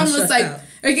real. It's almost like,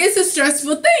 it's a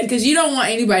stressful thing because you don't want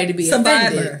anybody to be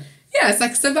offended. Yeah, it's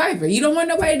like Survivor. You don't want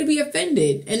nobody to be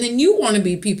offended. And then you want to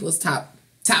be people's top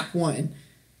 1.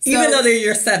 So, even though they're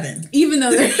your 7. Even though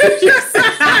they're your 7.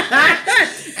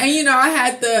 And, you know, I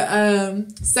had the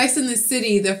Sex and the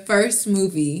City, the first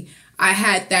movie. I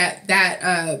had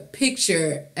that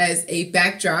picture as a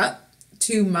backdrop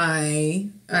to my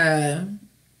to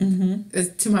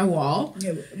my wall.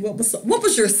 Yeah, what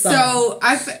was your song? So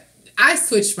I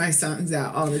switched my songs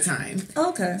out all the time.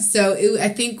 Okay. So I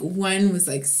think one was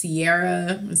like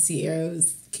Sierra. When Sierra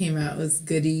came out, was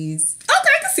Goodies. Okay,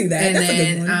 I can see that. And that's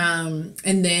then, a good one.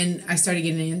 And then I started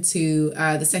getting into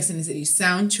the Sex and the City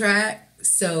soundtrack.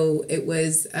 So it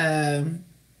was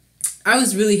I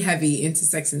was really heavy into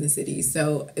Sex and the City,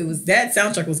 so it was... That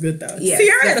soundtrack was good, though. Yeah,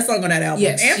 Sierra had a song on that album.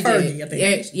 Yes, and she Fergie, did. I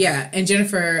think. Yeah, and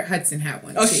Jennifer Hudson had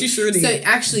one, Oh, too. she sure did. So,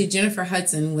 actually, Jennifer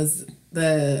Hudson was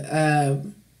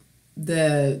the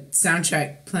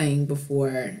soundtrack playing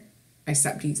before I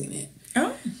stopped using it.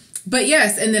 Oh. But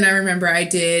yes, and then I remember I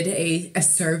did a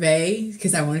survey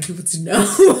because I wanted people to know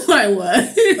who I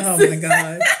was. Oh my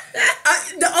God.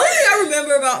 The only thing I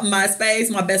remember about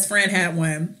MySpace, my best friend had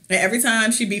one. And every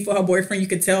time she'd be for her boyfriend, you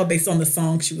could tell based on the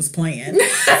song she was playing.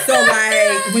 So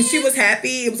like when she was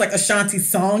happy, it was like Ashanti's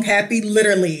song, Happy,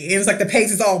 literally. It was like the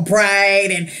page is all bright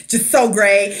and just so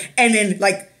great. And then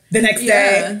like the next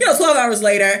day, 12 hours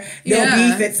later, they'll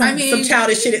beef at some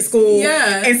childish shit at school.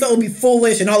 Yeah. And so it'll be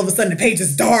foolish and all of a sudden the page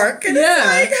is dark. And it's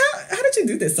like, how did you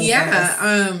do this so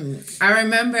fast? I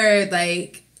remember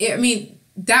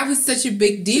that was such a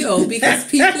big deal because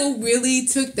people really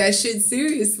took that shit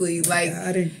seriously. Like,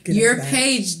 your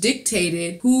page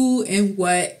dictated who and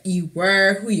what you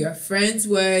were, who your friends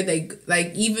were.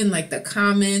 Like even like the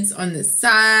comments on the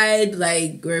side,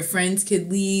 like where friends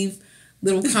could leave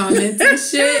little comments and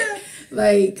shit.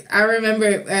 Like, I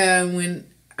remember when,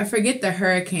 I forget the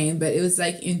hurricane, but it was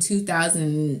like in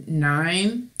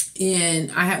 2009.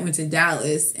 And I went to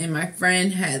Dallas, and my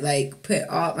friend had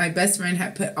my best friend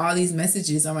had put all these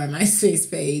messages on my MySpace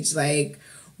page, like,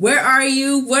 where are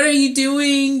you? What are you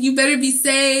doing? You better be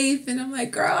safe. And I'm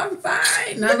like, girl, I'm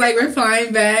fine. And I'm like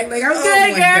replying back, like, I'm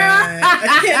good, girl. God.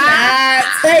 I cannot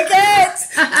take it.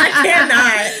 I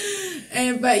cannot.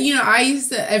 But I used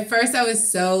to, at first I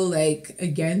was so like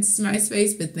against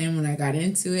MySpace, but then when I got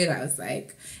into it, I was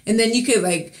like, and then you could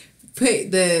like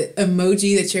put the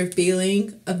emoji that you're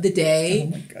feeling of the day.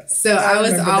 Oh my God. So I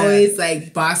was always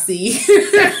like bossy.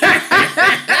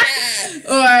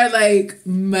 Or like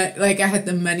I had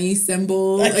the money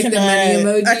symbol, the money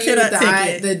emoji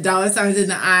with the dollar signs in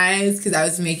the eyes because I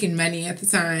was making money at the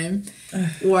time.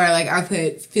 Or like I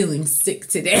put feeling sick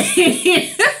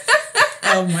today.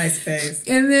 Oh, MySpace.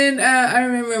 And then I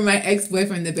remember my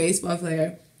ex-boyfriend, the baseball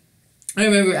player. I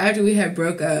remember after we had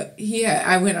broke up,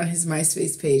 I went on his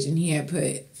MySpace page and he had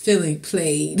put feeling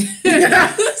played.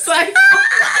 I was like,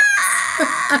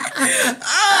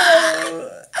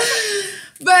 oh.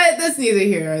 But that's neither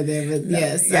here nor there. But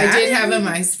yes, I did have a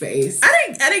MySpace. I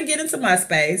didn't get into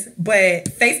MySpace, but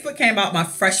Facebook came out my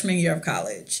freshman year of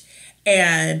college,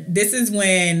 and this is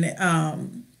when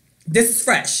this is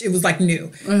fresh. It was like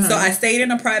new. Uh-huh. So I stayed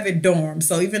in a private dorm.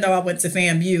 So even though I went to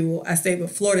FAMU, I stayed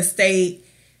with Florida State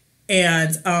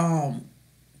and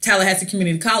Tallahassee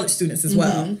Community College students as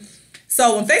well. Mm-hmm.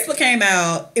 So when Facebook came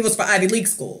out, it was for Ivy League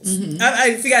schools. Mm-hmm.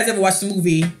 If you guys ever watched the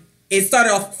movie, it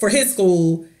started off for his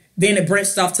school. Then it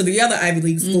branched off to the other Ivy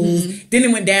League schools. Mm-hmm. Then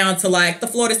it went down to like the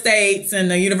Florida States and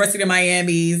the University of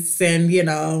Miami's and,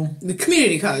 the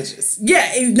community colleges.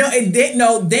 Yeah.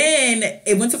 Then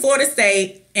it went to Florida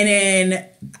State, and then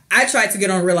I tried to get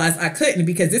on and realized I couldn't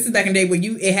because this is back in the day where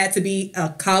it had to be a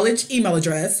college email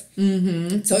address.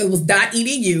 Mm-hmm. So it was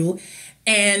 .edu.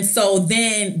 And so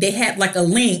then they had like a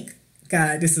link.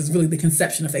 God, this is really the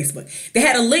conception of Facebook. They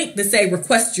had a link that say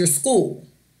request your school.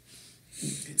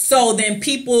 So then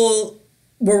people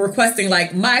were requesting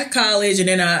like my college, and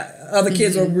then other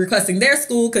kids were requesting their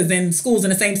school because then schools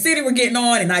in the same city were getting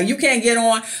on, and now you can't get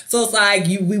on. So it's like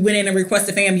we went in and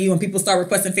requested FAMU, and people start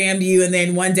requesting FAMU, and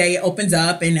then one day it opens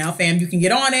up, and now FAMU can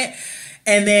get on it.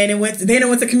 And then it went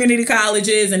to community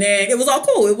colleges, and then it was all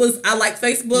cool. I liked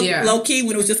Facebook low key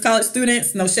when it was just college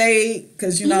students. No shade,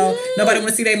 because nobody want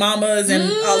to see their mamas and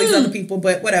all these other people,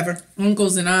 but whatever.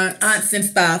 Uncles and aunts and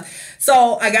stuff.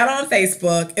 So I got on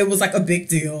Facebook. It was like a big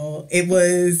deal. It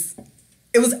was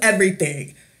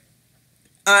everything.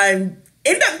 I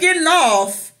ended up getting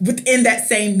off within that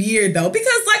same year though,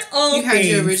 because like all you had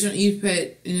your original. You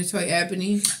put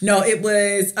NatoyaEbony. No, it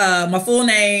was my full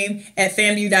name at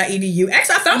famu.edu.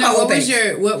 Actually, I found my old page.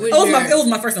 It was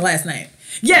my first and last name.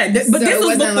 Yeah, but so this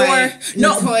was before. Like,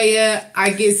 Natoya, I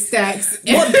get stacks.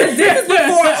 Well,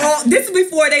 this is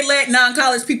before they let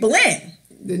non-college people in.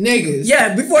 The niggas.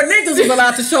 Yeah, before niggas was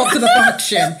allowed to show up to the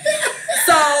function.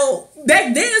 So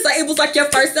back then, it was like your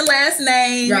first and last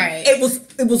name. Right.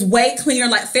 It was way cleaner.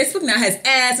 Like Facebook now has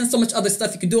ads and so much other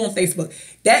stuff you can do on Facebook.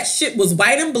 That shit was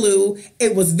white and blue.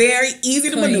 It was very easy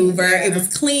to maneuver. Yeah. It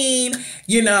was clean.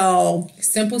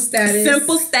 Simple status.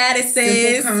 Simple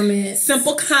statuses.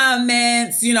 Simple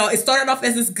comments. It started off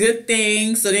as this good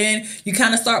thing. So then you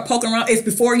kind of start poking around. It's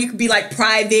before you could be like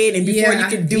private and before you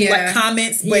could do like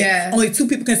comments, but only 2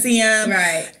 people can see them.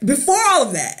 Right. Before all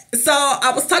of that. So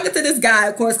I was talking to this guy,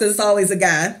 of course, because it's always a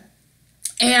guy.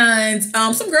 And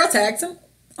some girl tagged him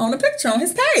on a picture on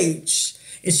his page.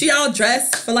 And she all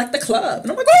dressed for like the club.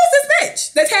 And I'm like, who's this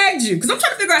bitch that tagged you? Because I'm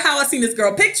trying to figure out how I seen this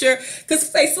girl picture,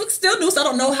 because Facebook's still new, so I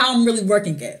don't know how I'm really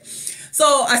working it. So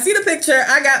I see the picture,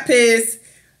 I got pissed,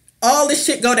 all this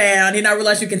shit go down, and I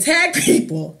realized you can tag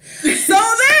people. So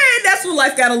then that's when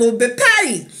life got a little bit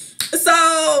petty.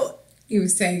 So you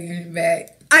was tagging him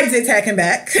back. I did tag him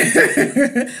back.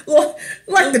 Well,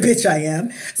 like the bitch I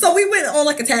am. So we went on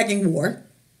like a tagging war.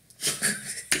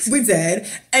 We did.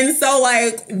 And so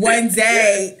like one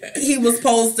day he was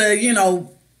supposed to, you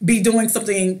know, be doing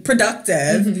something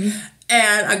productive. Mm-hmm.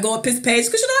 And I go up his page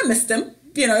because, you know, I missed him.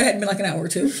 You know, it had been like an hour or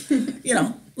two. You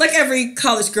know, like every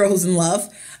college girl who's in love.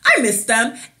 I missed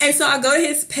them. And so I go to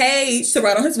his page to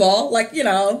write on his wall, like, you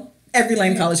know, every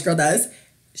lame college girl does.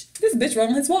 This bitch wrote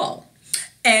on his wall.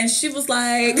 And she was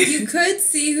like... You could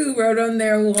see who wrote on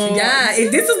their wall. Yeah,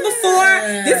 this is before,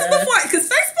 because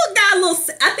Facebook got a little...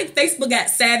 I think Facebook got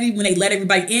savvy when they let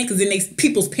everybody in, because then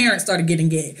people's parents started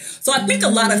getting in. So I think a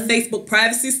lot of Facebook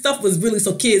privacy stuff was really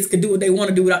so kids could do what they want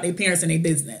to do without their parents and their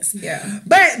business. Yeah.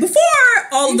 But before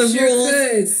all the rules...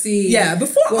 could see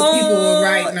before what all, people were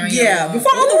writing on your wall.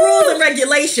 Before all the rules and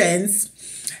regulations...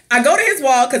 I go to his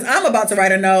wall because I'm about to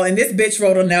write a note, and this bitch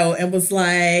wrote a note and was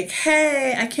like,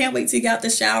 hey, I can't wait to get out the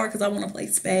shower because I want to play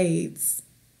spades.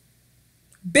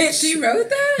 Bitch. She wrote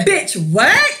that? Bitch,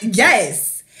 what?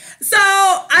 Yes. So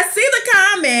I see the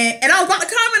comment, and I was about to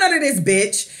comment under this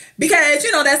bitch because,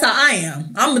 you know, that's how I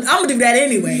am. I'm going to do that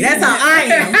anyway. That's how I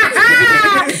am.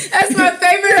 That's my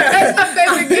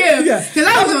favorite gift. Because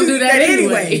I was going to do that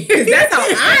anyway. Because that's how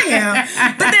I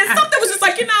am. But then something was just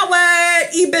like, you know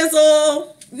what,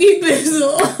 E-Bizzle.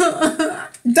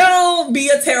 Don't be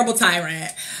a terrible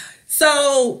tyrant.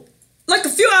 So, like a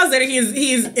few hours later,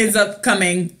 he ends up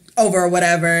coming over or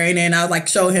whatever, and then I like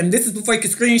show him. This is before he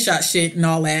could screenshot shit and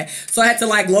all that. So I had to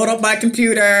like load up my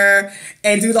computer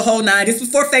and do the whole nine. This was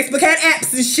before Facebook had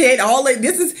apps and shit.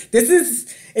 This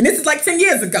is like 10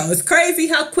 years ago. It's crazy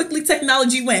how quickly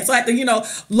technology went. So I had to, you know,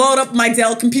 load up my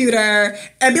Dell computer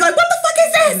and be like, what the fuck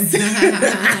is this?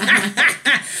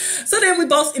 So then we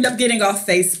both end up getting off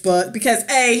Facebook because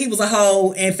he was a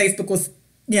hoe and Facebook was,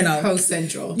 you know. Hoe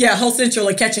Central. Yeah, Hoe Central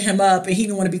and catching him up, and he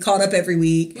didn't want to be caught up every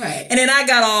week. Right. And then I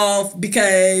got off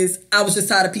because I was just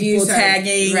tired of people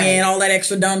tagging and all that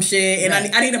extra dumb shit, and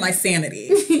I needed my sanity.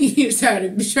 You're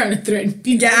tired of trying to threaten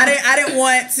people. Yeah, I didn't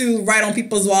want to write on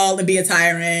people's wall and be a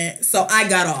tyrant, so I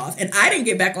got off. And I didn't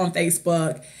get back on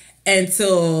Facebook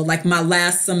until like my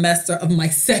last semester of my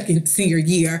second senior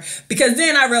year, because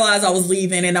then I realized I was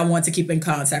leaving and I wanted to keep in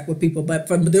contact with people. But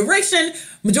for the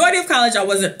majority of college, I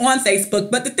wasn't on Facebook.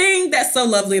 But the thing that's so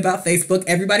lovely about Facebook,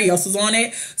 everybody else was on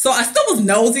it, so I still was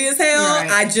nosy as hell.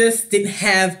 Right. I just didn't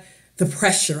have the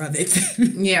pressure of it.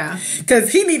 Yeah,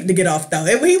 because he needed to get off though.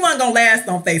 He wasn't gonna last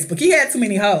on Facebook. He had too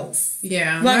many hoes.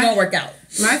 Yeah, it wasn't gonna work out.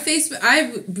 My Facebook,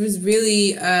 I was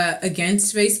really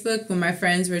against Facebook when my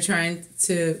friends were trying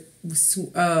to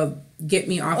get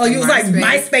me off. Oh, you was like,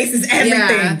 MySpace is everything.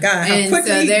 Yeah. God, how and quickly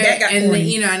so that got corny.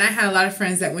 you know, and I had a lot of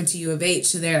friends that went to U of H,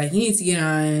 so they're like, you need to get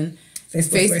on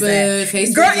Facebook.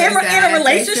 Girl, in a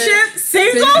relationship,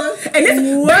 single, and this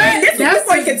was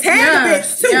before you could tag a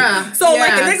bitch too. Yeah, so like,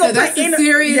 and they go that's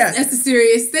a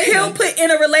serious thing. He'll put in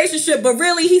a relationship, but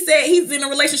really, he said he's in a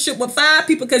relationship with 5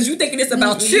 people because you thinking it's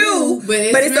about you, but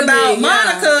it's really about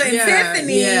Monica and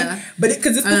Tiffany. Yeah. But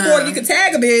because it's before you could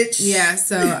tag a bitch. Yeah.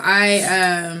 So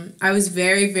I was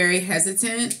very, very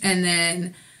hesitant, and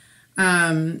then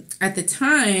at the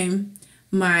time,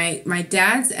 my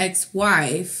dad's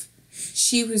ex-wife.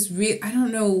 She was I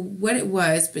don't know what it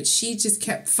was, but she just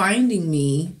kept finding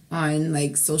me on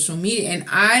like social media. And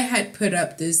I had put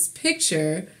up this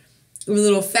picture of a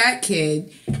little fat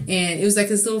kid, and it was like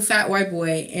this little fat white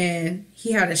boy, and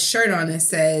he had a shirt on that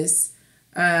says,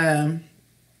 I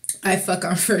fuck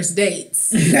on first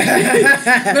dates. But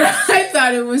I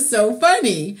thought it was so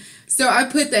funny. So I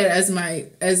put that as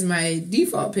my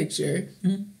default picture.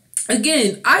 Mm-hmm.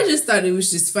 Again, I just thought it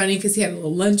was just funny because he had a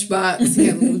little lunchbox, he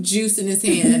had a little juice in his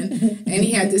hand, and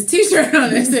he had this t-shirt on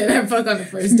that said, I fuck on the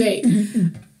first date.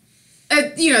 You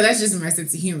know, that's just my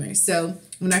sense of humor. So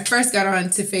when I first got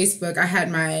onto Facebook, I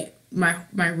had my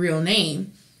real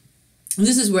name. And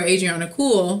this is where Adrianna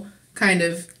Cool kind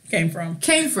of came from.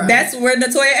 That's where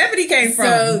NatoyaEbony came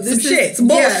from. So some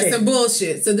bullshit. Yeah, some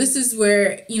bullshit. So this is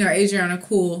where, you know, Adrianna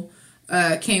Cool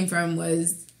came from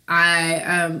was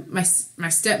my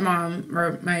stepmom,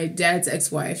 or my dad's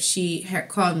ex-wife, she had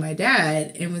called my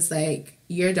dad and was like,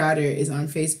 your daughter is on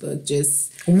Facebook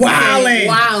just wilding.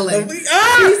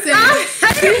 Adults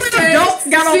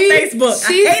got on Facebook.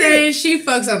 She's saying she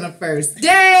fucks on the first date.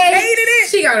 Hated it.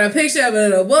 She got a picture of a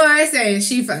little boy saying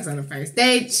she fucks on the first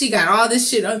date. She got all this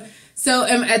shit on. So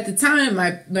at the time,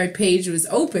 my page was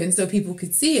open so people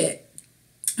could see it.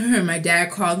 I heard my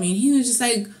dad called me and he was just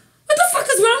like, what the fuck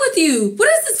is wrong with you? What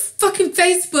is this fucking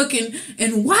Facebook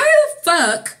and why the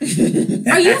fuck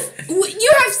are you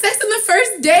have sex on the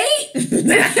first date?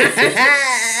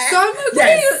 So I'm like, what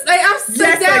are you like? I was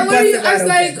like, Dad, what are you?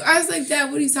 I was like,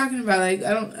 Dad, what are you talking about? Like,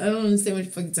 I don't understand what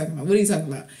you're fucking talking about. What are you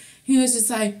talking about? He was just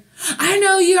like, I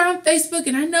know you're on Facebook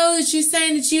and I know that you're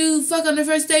saying that you fuck on the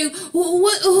first date.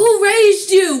 Who raised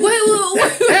you? What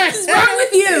is wrong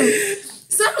with you?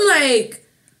 So I'm like,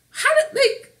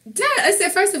 Dad, I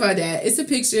said, first of all, Dad, it's a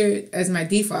picture as my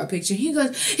default picture. He goes,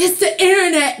 it's the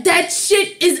internet. That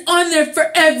shit is on there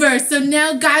forever. So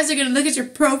now guys are going to look at your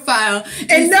profile.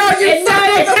 And now you're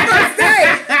fucking on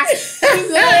the first date.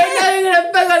 He's like, now you're going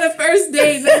to fuck on the first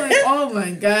date. And I'm like, oh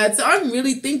my God. So I'm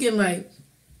really thinking like,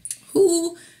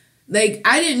 who... Like,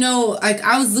 I didn't know, like,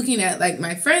 I was looking at, like,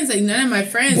 my friends, like, none of my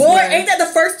friends ain't that the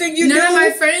first thing you do? None of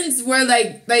my friends were,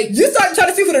 like... You started trying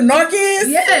to see who the narc is?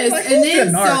 Yes, like, and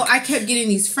then, so I kept getting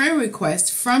these friend requests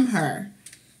from her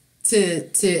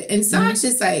and so I was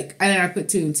just like, and then I put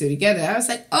two and two together. I was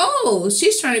like, oh,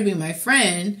 she's trying to be my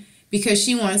friend because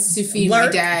she wants to feed my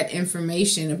dad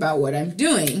information about what I'm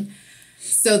doing.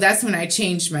 So that's when I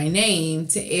changed my name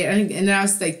to and then I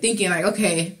was like thinking like,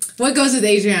 okay, what goes with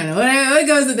Adrianna? What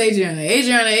goes with Adrianna?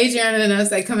 Adrianna, and I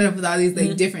was like coming up with all these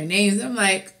like different names. I'm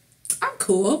like, I'm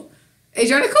cool.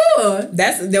 Adrianna Cool.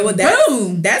 That's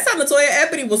boom. That's how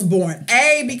NatoyaEbony was born.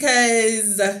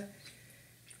 Because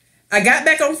I got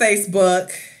back on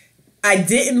Facebook.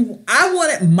 I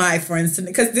wanted my friends to,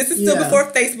 because this is still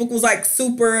before Facebook was like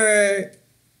super.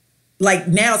 Like,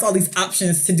 now it's all these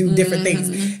options to do different things.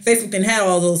 Facebook didn't have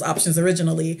all those options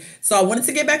originally. So I wanted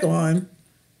to get back on.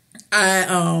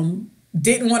 I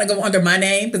didn't want to go under my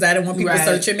name because I didn't want people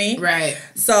searching me. Right.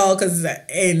 So,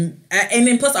 and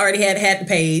then plus I already had the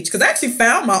page. Because I actually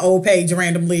found my old page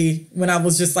randomly when I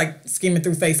was just like skimming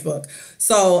through Facebook.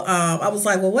 So I was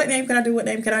like, well, what name can I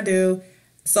do?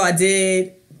 So I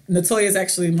did... Natoya is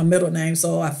actually my middle name,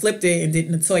 so I flipped it and did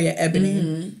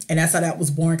NatoyaEbony, and that's how that was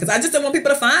born. Because I just didn't want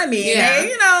people to find me, and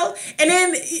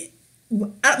then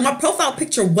my profile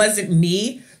picture wasn't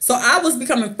me, so I was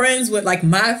becoming friends with like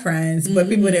my friends, but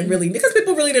people didn't really, because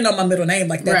people really didn't know my middle name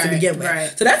like that to begin with.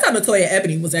 Right. So that's how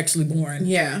NatoyaEbony was actually born.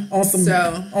 Yeah, on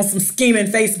some scheming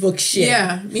Facebook shit.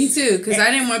 Yeah, me too, because I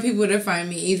didn't want people to find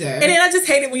me either. And then I just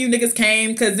hated when you niggas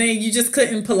came, because then you just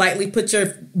couldn't politely put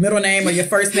your middle name or your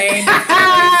first name.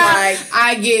 Like,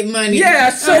 I get money.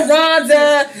 Yeah,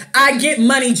 Sharonda, I get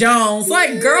money Jones.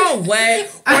 Like, girl,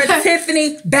 what? Or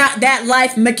Tiffany, about that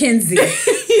life McKenzie.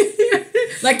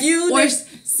 Like you. Or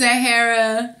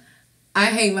Sahara, I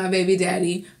hate my baby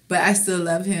daddy, but I still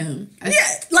love him.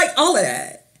 Like all of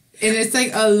that. And it's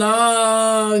like a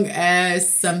long ass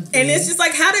something. And it's just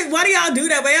like, why do y'all do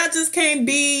that? Why y'all just can't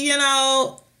be,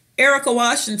 Erica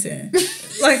Washington?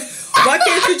 Like, why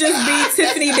can't you just be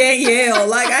Tiffany Danielle?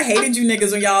 Like, I hated you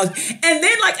niggas when y'all... And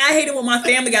then, like, I hated when my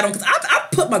family got on, because I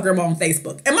put my grandma on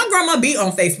Facebook. And my grandma be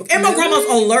on Facebook. And my grandma's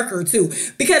on Lurker, too.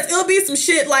 Because it'll be some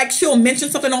shit, like, she'll mention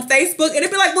something on Facebook, and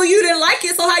it'll be like, well, you didn't like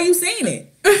it, so how you seen it?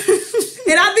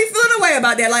 And I'll be feeling a way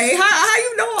about that. Like, how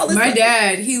you know all this? My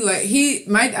dad,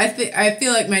 I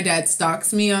feel like my dad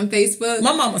stalks me on Facebook.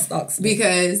 My mama stalks me.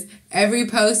 Because every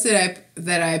post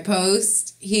that I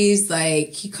post, he's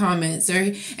like, he comments,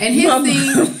 and his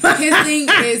thing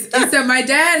is, so my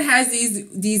dad has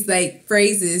these like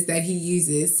phrases that he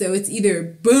uses. So it's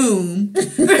either boom, dynamite.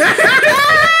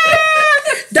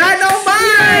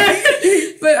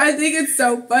 But I think it's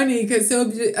so funny because he'll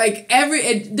be like,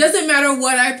 it doesn't matter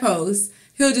what I post,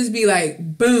 he'll just be like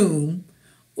boom.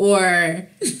 Or and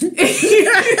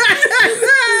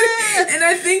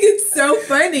I think it's so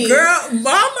funny. Girl,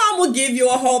 my mom will give you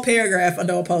a whole paragraph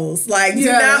under a post. Like, do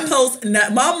not post. My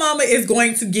mama is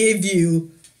going to give you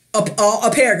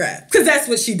a paragraph, because that's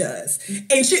what she does.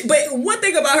 And but one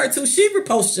thing about her too, she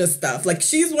reposts your stuff. Like,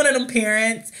 she's one of them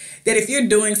parents that if you're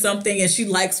doing something and she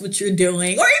likes what you're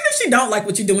doing, or even if she don't like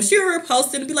what you're doing, she'll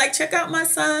repost it and be like, check out my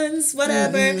sons,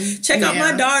 whatever. Check out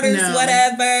my daughters,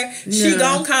 whatever. She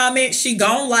gon' comment, she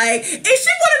gon' like. And she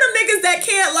one of them niggas that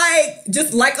can't like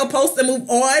just like a post and move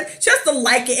on. She has to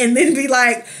like it and then be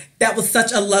like, that was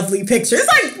such a lovely picture. It's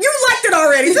like, you liked it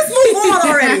already. Just move on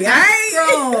already,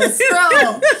 alright?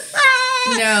 Scroll.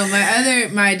 No,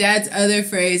 my dad's other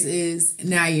phrase is,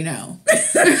 now you know.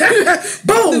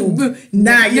 Boom!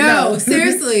 Now you know.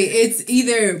 Seriously, it's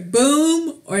either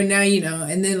boom or now you know.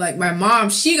 And then like my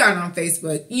mom, she got on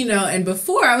Facebook, and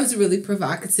before I was really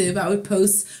provocative. I would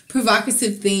post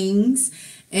provocative things.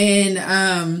 And,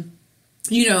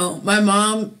 my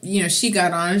mom, she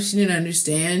got on, she didn't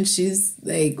understand. She's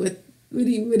like, What are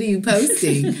you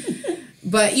posting?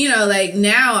 But you know, like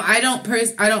now I don't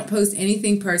post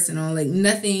anything personal, like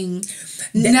nothing.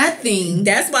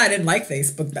 That's why I didn't like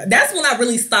Facebook. That's when I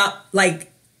really stopped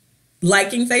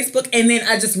liking Facebook, and then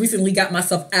I just recently got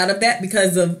myself out of that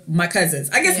because of my cousins.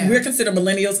 I guess we're considered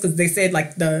millennials because they said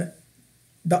like the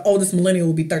oldest millennial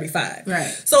will be 35. Right.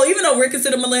 So even though we're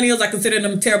considered millennials, I consider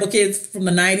them terrible kids from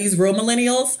the 90s, real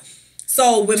millennials.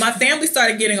 So when my family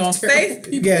started getting on Facebook,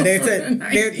 the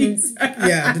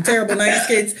terrible 90s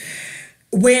kids.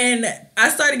 When I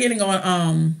started getting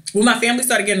on, when my family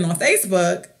started getting on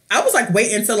Facebook, I was like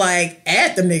waiting to like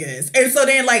add them niggas. And so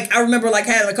then like I remember like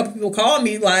having a couple people call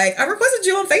me like, I requested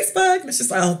you on Facebook. And it's just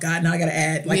like, oh God, now I gotta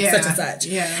add like such and such.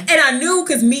 Yeah. And I knew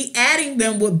because me adding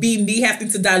them would be me having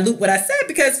to dilute what I said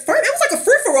because first it was like a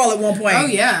free for all at one point. Oh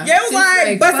yeah. Yeah, it was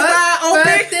like bust a lie open,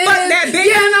 fuck that bitch.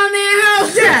 Getting on that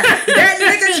house. Yeah. That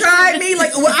nigga tried me.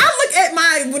 Like when I look at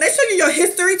when they show you your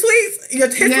history tweets, your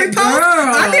history posts,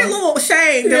 I get a little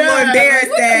ashamed, a little embarrassed.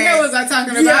 What the hell was I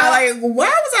talking about? Yeah, like why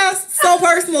was I so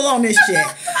personal on this shit?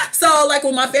 So like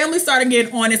when my family started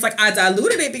getting on, it's like I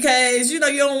diluted it because you know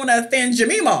you don't want to offend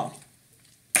Jamimo,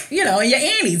 you know, and your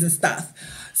aunties and stuff.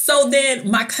 So then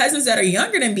my cousins that are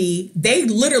younger than me, they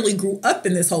literally grew up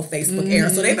in this whole Facebook era.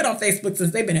 So they've been on Facebook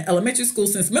since they've been in elementary school,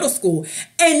 since middle school.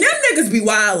 And them niggas be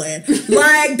wildin'.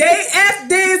 Like they F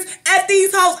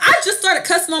these hoes. I just started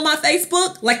cussing on my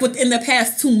Facebook like within the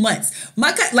past 2 months.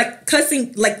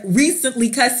 Recently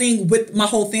cussing with my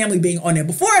whole family being on there.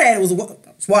 Before that, it was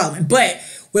wildin'. But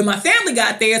when my family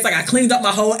got there, it's like I cleaned up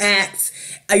my whole act.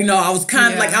 You know, I was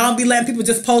kind of like, I don't be letting people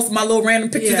just post my little random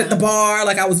pictures at the bar.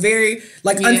 Like I was very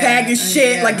like untagging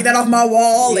shit, like get that off my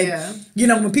wall. And you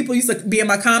know, when people used to be in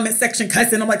my comment section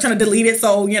cussing, I'm like trying to delete it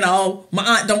so, you know, my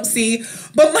aunt don't see.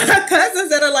 But my cousins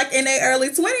that are like in their early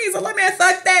 20s are like, man,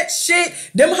 fuck that shit.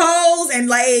 Them hoes and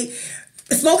like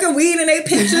smoking weed in their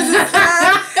pictures and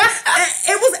stuff.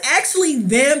 It was actually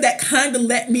them that kind of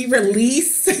let me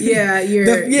release. And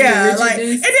then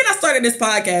I started this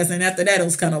podcast, and after that, it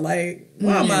was kind of like,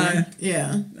 wow, I'm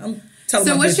telling.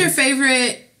 So, what's your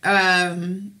favorite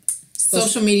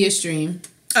social media stream?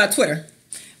 Twitter.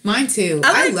 Mine too.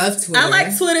 I love Twitter. I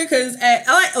like Twitter because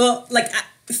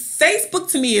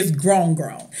Facebook to me is grown.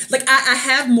 Like I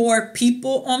have more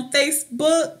people on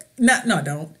Facebook. No, I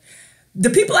don't. The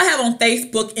people I have on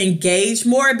Facebook engage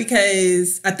more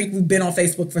because I think we've been on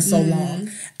Facebook for so long.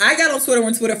 I got on Twitter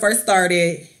when Twitter first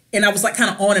started, and I was like kind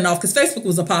of on and off because Facebook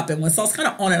was a poppin' one, so I was kind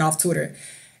of on and off Twitter.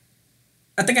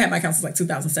 I think I had my account since like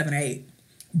 2007 or 8.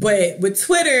 But with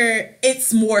Twitter,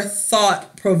 it's more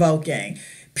thought-provoking.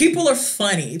 People are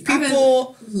funny.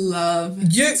 People love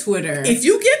Twitter. If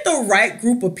you get the right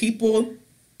group of people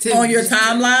on your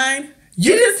timeline,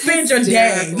 you just spend your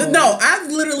day. No, I've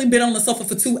literally been on the sofa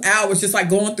for 2 hours just like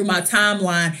going through my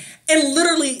timeline and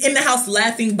literally in the house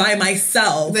laughing by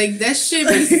myself. Like that shit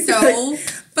be so funny.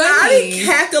 I be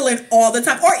cackling all the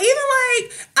time. Or even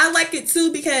like, I like it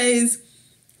too because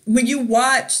when you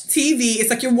watch TV, it's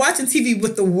like you're watching TV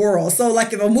with the world. So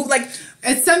like if a movie, like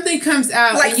if something comes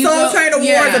out, like Soul Train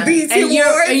Awards, the BET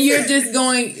Awards, and you're just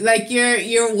going like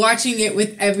you're watching it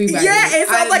with everybody. Yeah, and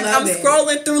so I'm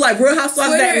scrolling through like Real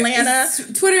Housewives of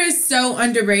Atlanta. Twitter is so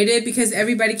underrated because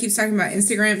everybody keeps talking about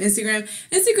Instagram.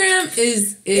 Instagram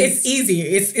is it's easier.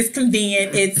 It's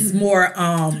convenient. It's more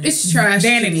it's trash.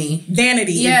 Vanity.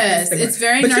 Yes, it's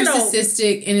very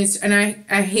narcissistic, and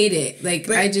I hate it. Like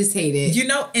I just hate it. You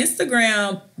know,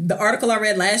 Instagram. The article I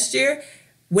read last year.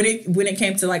 When it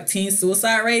came to like teen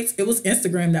suicide rates, it was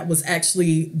Instagram that was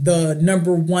actually the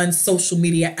 #1 social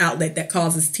media outlet that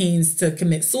causes teens to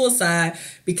commit suicide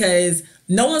because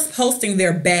no one's posting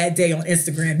their bad day on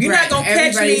Instagram. You're not going to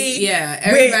catch me. Yeah,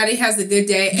 everybody has a good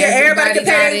day. Yeah, everybody can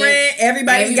pay their rent.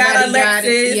 Everybody got a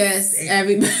Lexus. Yes,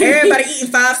 everybody eating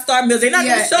 5-star meals. They're not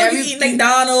going to show you eating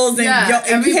McDonald's.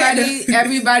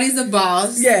 Everybody's a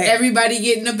boss. Yeah. Everybody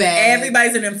getting a bag.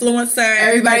 Everybody's an influencer.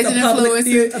 Everybody's an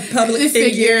influencer. A public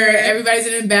figure. Everybody's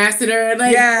an ambassador.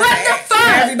 Like, what the fuck?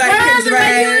 Everybody can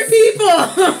dress. People.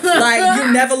 Like,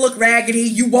 you never look raggedy.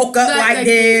 You woke up like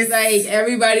this. Like,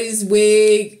 everybody's wig.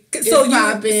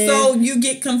 So you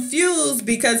get confused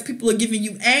because people are giving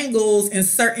you angles in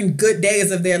certain good days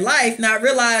of their life, not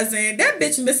realizing that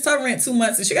bitch missed her rent 2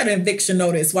 months and she got an eviction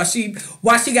notice while she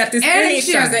got this and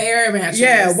she has an air mattress.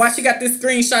 Yeah, while she got this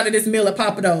screenshot of this meal at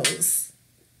Papados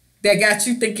that got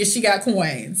you thinking she got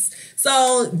coins.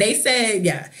 So they said,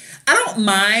 I don't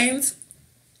mind.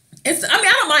 I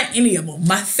don't mind any of them.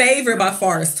 My favorite by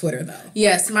far is Twitter, though.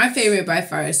 Yes, my favorite by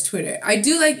far is Twitter. I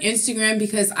do like Instagram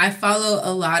because I follow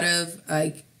a lot of,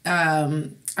 like,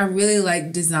 I really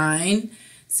like design.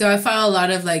 So I follow a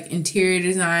lot of like interior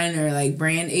design or like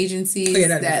brand agencies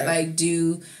that like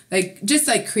do like just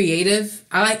like creative.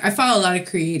 I follow a lot of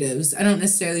creatives. I don't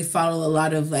necessarily follow a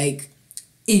lot of like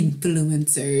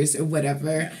influencers or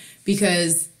whatever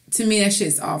because to me that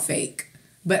shit's all fake.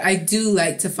 But I do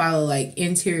like to follow like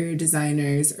interior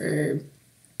designers or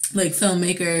like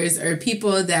filmmakers or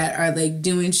people that are like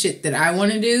doing shit that I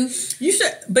want to do. You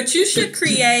should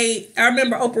create. I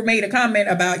remember Oprah made a comment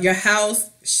about your house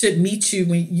should meet you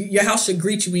your house should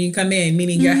greet you when you come in,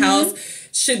 meaning your house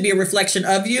should be a reflection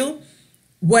of you.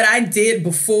 What I did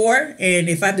before, and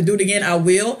if I have to do it again, I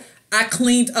will. I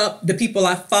cleaned up the people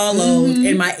I followed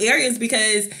in my areas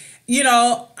because, you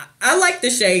know, I like the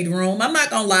Shade Room. I'm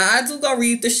not gonna lie. I do go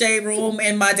read the Shade Room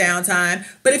in my downtime.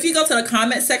 But if you go to the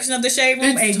comment section of the Shade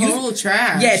Room it's total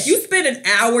trash. Yeah, if you spend an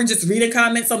hour just reading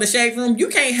comments on the Shade Room, you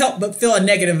can't help but feel a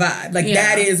negative vibe. Like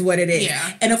that is what it is.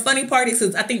 Yeah. And the funny part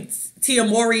is, I think Tia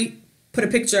Mowry put a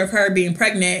picture of her being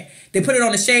pregnant. They put it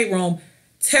on the Shade Room.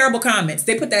 Terrible comments.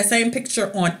 They put that same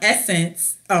picture on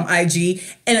Essence IG,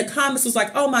 and the comments was like,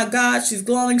 "Oh my God, she's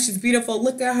glowing, she's beautiful.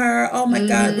 Look at her. Oh my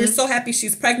God, we're so happy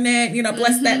she's pregnant. You know,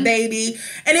 bless that baby."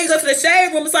 And then you go to the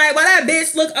Shade Room. It's like, "Well, that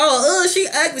bitch look. She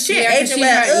ugly. She ain't aging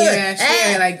well. She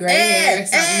had like gray hair or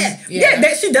something.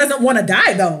 That she doesn't want to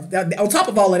die though. On top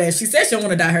of all of that, she said she don't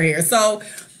want to dye her hair. So."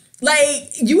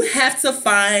 Like, you have to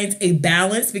find a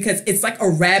balance because it's like a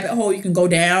rabbit hole you can go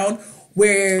down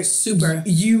where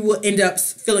you will end up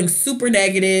feeling super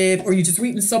negative or you're just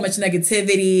reading so much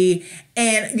negativity.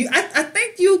 And I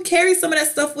think you carry some of that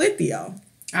stuff with you.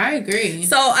 I agree.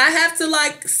 So I have to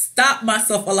like stop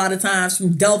myself a lot of times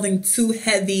from delving too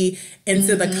heavy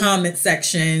into the comment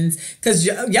sections because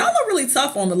y'all are really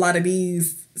tough on a lot of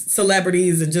these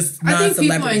celebrities and just non-celebrities.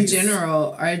 I think people in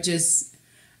general are just,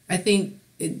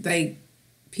 like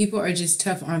people are just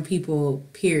tough on people,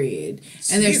 period.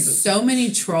 And there's so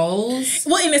many trolls.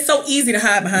 Well, and it's so easy to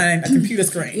hide behind a computer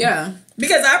screen. Yeah.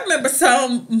 Because I remember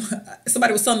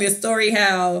somebody was telling me a story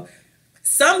how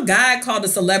some guy called a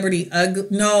celebrity ugly.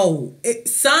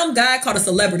 Some guy called a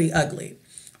celebrity ugly.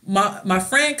 My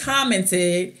friend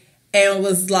commented and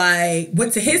was like,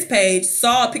 went to his page,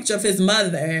 saw a picture of his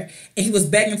mother, and he was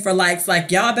begging for likes, like,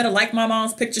 y'all better like my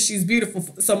mom's picture, she's beautiful.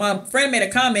 So my friend made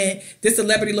a comment, this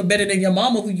celebrity look better than your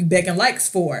mama who you begging likes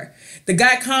for. The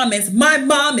guy comments, my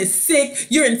mom is sick,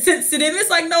 you're insensitive. It's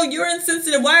like, no, you're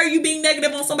insensitive. Why are you being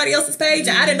negative on somebody else's page?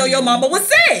 I didn't know your mama was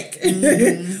sick.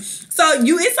 So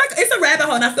it's a rabbit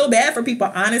hole, and I feel bad for people.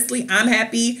 Honestly, I'm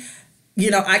happy.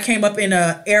 You know, I came up in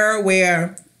an era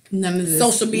where none of this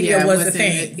social media was a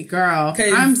thing. Girl,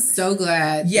 I'm so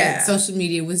glad that social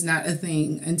media was not a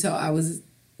thing until I was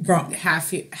grown.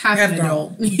 Half an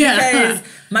adult. Yeah. Because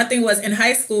my thing was in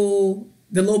high school,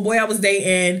 the little boy I was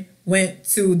dating went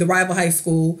to the rival high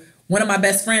school. One of my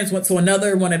best friends went to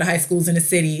another one of the high schools in the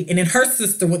city. And then her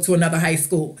sister went to another high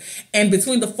school. And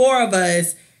between the four of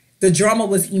us, the drama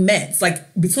was immense,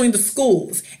 like between the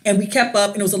schools. And we kept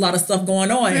up and there was a lot of stuff going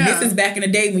on. Yeah. And this is back in the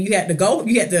day when you had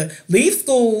to leave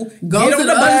school, get on the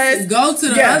bus, go to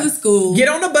the other school, get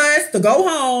on the bus to go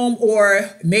home, or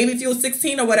maybe if you were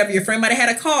 16 or whatever, your friend might have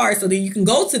had a car so then you can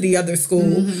go to the other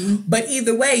school. But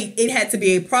either way, it had to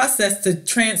be a process to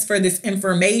transfer this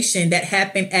information that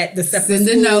happened at the separate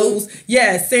schools.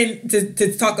 Send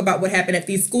to talk about what happened at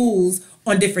these schools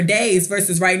on different days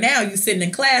versus right now you sitting in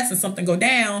class and something go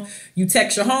down, you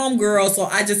text your homegirl. So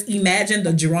I just imagine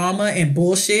the drama and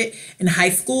bullshit in high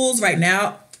schools right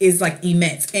now is like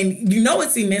immense. And you know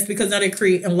it's immense because now they're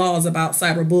creating laws about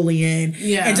cyberbullying.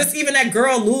 Yeah. And just even that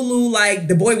girl Lulu, like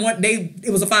the boy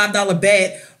it was a $5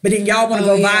 bet, but then y'all want to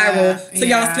go viral. So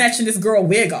y'all snatching this girl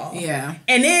wig off. Yeah.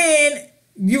 And then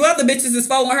you other bitches is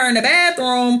following her in the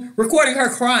bathroom, recording her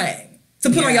crying to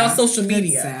put on y'all social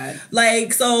media. Sad.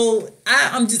 Like, so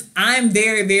I'm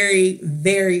very, very,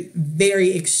 very,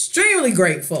 very extremely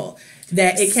grateful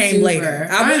that it came later.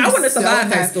 I wouldn't have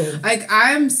survived high school. Like,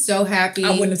 I'm so happy.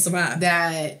 I wouldn't have survived.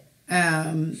 That, I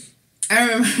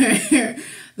remember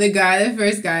the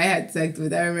first guy I had sex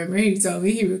with, I remember he told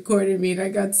me he recorded me and I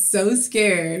got so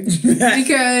scared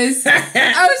because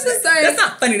I was just like... That's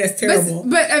not funny, that's terrible.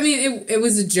 But I mean, it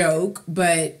was a joke,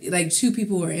 but like two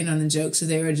people were in on the joke, so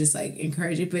they were just like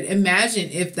encouraging. But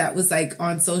imagine if that was like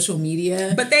on social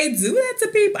media. But they do that to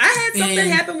people. I had something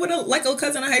happen with a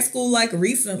cousin in high school like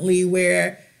recently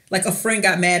where like a friend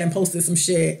got mad and posted some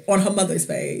shit on her mother's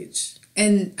page.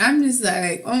 And I'm just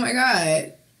like, oh my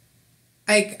God.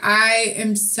 Like, I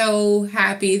am so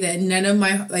happy that none of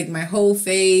my whole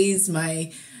phase,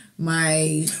 my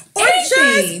my or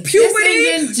just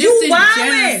puberty, you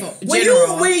wildin'. When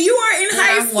you are in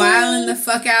high school, wilding the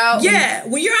fuck out. Yeah,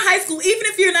 when you're in high school, even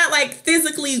if you're not like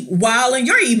physically wilding,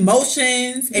 your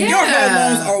emotions and your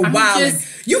hormones are wilding.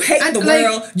 You hate the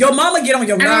world. Your mama get on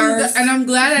your nerves. And I'm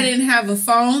glad I didn't have a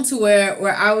phone to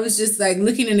where I was just like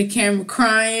looking in the camera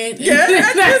crying. Yeah, I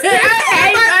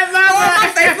hate my mama.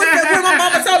 When my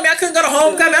mama told me I couldn't go to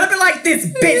homecoming, I'd be like, this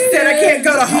bitch said I can't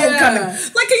go to homecoming.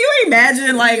 Like, can you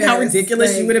imagine how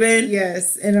ridiculous you would have been?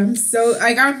 Yes, and I'm so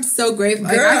grateful.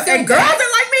 Girl, girls didn't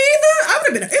like me either.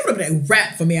 It would have been a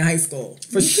wrap for me in high school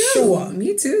for sure.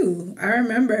 Me too. I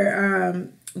remember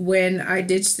when I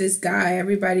ditched this guy.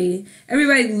 Everybody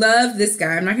loved this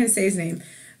guy. I'm not gonna say his name,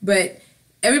 but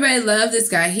everybody loved this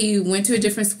guy. He went to a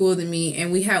different school than me,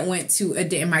 and we went to a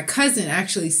day. And my cousin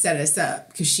actually set us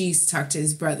up because she used to talk to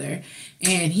his brother,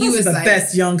 and he was the like,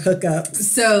 best young hookup.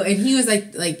 So, and he was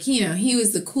like he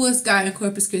was the coolest guy in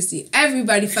Corpus Christi.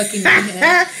 Everybody fucking knew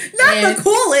him. The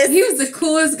coolest. He was the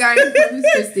coolest guy in Corpus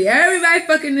Christi. Everybody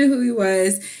fucking knew who he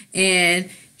was, and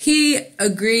he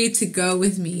agreed to go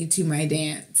with me to my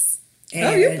dance.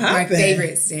 And my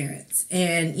favorite dance.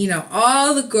 And,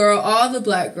 all the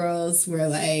black girls were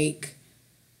like,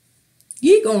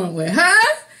 he going with her?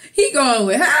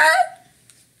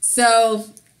 So,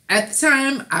 at the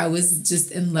time, I was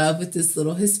just in love with this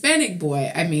little Hispanic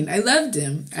boy. I mean, I loved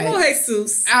him.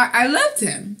 Jesus. I loved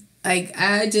him. Like,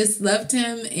 I just loved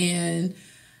him. And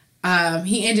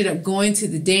he ended up going to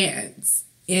the dance.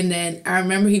 And then I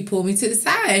remember he pulled me to the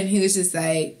side and he was just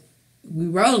like, we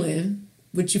rolling.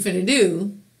 What you finna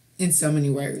do? In so many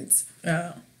words.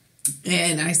 Oh.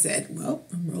 And I said, well,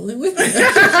 I'm rolling with it.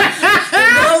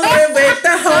 I'm rolling with the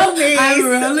homies. I'm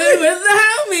rolling with the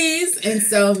homies. And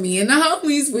so me and the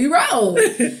homies, we rolled.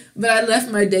 But I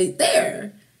left my date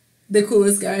there. The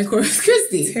coolest guy in Corpus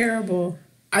Christi. Terrible.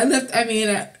 I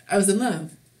was in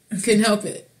love. Couldn't help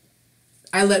it.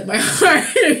 I let my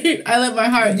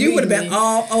heart. You would have been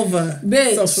all over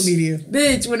social media.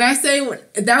 Bitch, when I say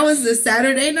that was the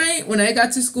Saturday night when I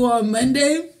got to school on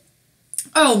Monday,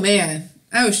 oh man,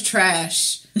 I was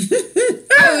trash.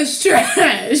 I was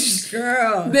trash.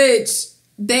 Girl. Bitch,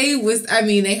 they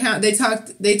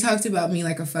talked about me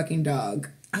like a fucking dog.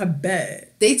 I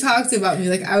bet. They talked about me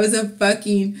like I was a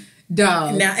fucking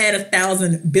dog. Now add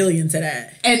 1,000 billion to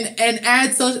that. And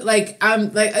add social,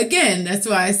 I'm again, that's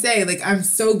why I say, I'm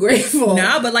so grateful.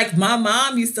 Nah, but my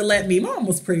mom used to let me, mom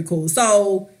was pretty cool.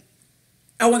 So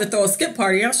I wanted to throw a skip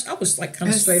party. I was kind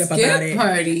of straight up about it. Skip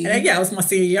party? And it was my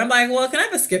senior year. I'm like, well, can I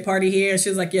have a skip party here? And she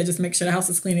was like, yeah, just make sure the house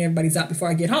is clean and everybody's out before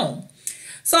I get home.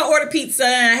 So I ordered pizza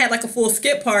and I had a full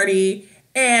skip party.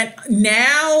 And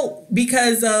now,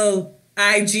 because of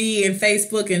IG and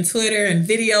Facebook and Twitter and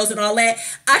videos and all that,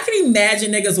 I can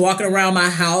imagine niggas walking around my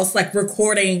house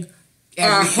recording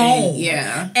our home.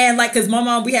 Yeah. And because my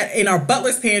mom, we had in our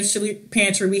butler's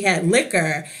pantry we had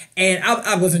liquor, and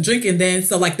I wasn't drinking then,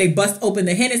 so they bust open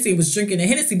the Hennessy and was drinking the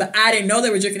Hennessy, but I didn't know they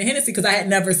were drinking the Hennessy because I had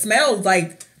never smelled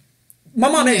my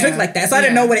mom didn't drink like that, so I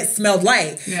didn't know what it smelled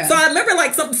like. Yeah. So I remember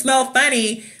something smelled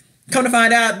funny. Come to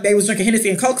find out, they was drinking Hennessy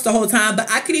and Cokes the whole time.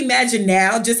 But I could imagine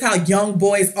now just how young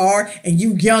boys are and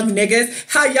you young niggas,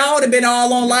 how y'all would have been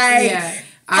all on IG Live.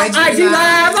 Hennessy.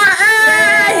 I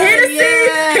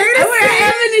would have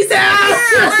Ebony's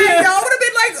house. Y'all would have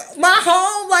been my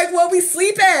home, where we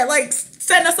sleep at,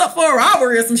 setting us up for a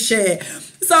robbery or some shit.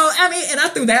 So, and I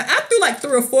threw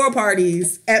 3 or 4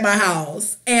 parties at my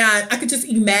house. And I could just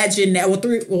imagine that,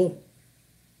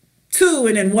 2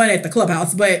 and then 1 at the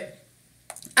clubhouse. But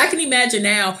I can imagine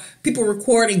now people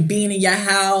recording being in your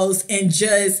house and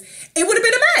just, it would have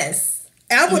been a mess.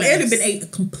 It would have been a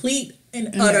complete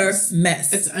and utter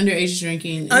mess. It's underage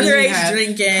drinking. Underage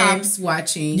drinking. Cops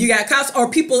watching. You got cops or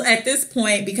people at this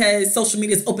point, because social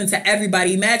media is open to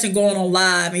everybody. Imagine going on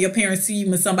live and your parents see you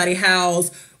in somebody's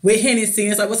house with Hennessy.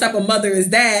 It's what type of mother is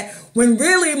that? When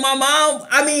really my mom,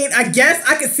 I guess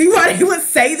I could see why they would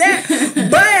say that.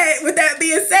 But with that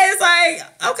being said, it's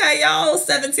okay, y'all,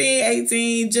 17,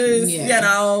 18, just,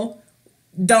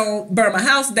 don't burn my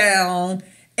house down.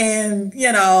 And,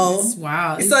 It's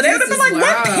wild. So they would have been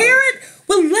what parent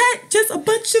would let just a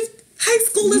bunch of high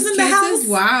schoolers in the house?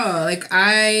 Wow.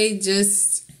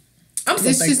 I'm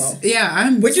so thankful.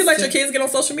 Would you let your kids get on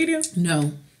social media?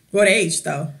 No. What age,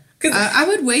 though? I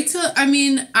would wait till,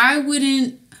 I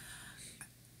wouldn't,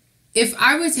 if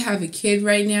I were to have a kid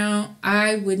right now,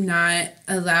 I would not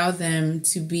allow them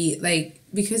to be,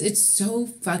 because it's so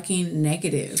fucking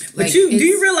negative. But do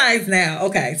you realize now,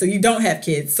 okay, so you don't have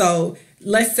kids, so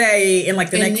let's say in the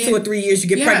next 2 or 3 years you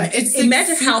get pregnant.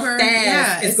 Imagine how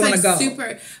fast it's going to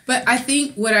go. But I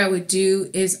think what I would do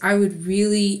is I would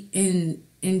really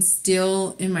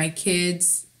instill in my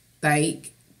kids,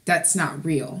 like, that's not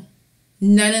real.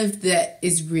 None of that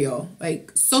is real.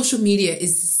 Like, social media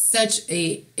is such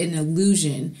an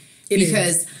illusion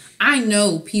because I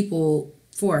know people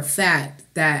for a fact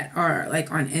that are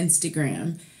like on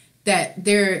Instagram that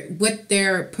what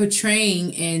they're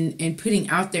portraying and putting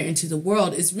out there into the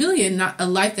world is really not a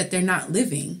life that they're not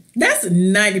living. That's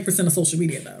 90% of social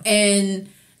media though. And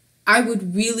I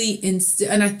would really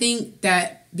and I think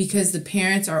that because the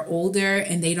parents are older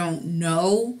and they don't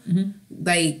know,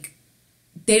 like,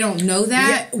 they don't know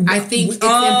that. Yeah. I think it's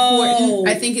important.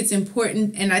 I think it's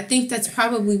important. And I think that's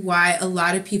probably why a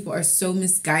lot of people are so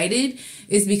misguided,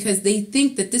 is because they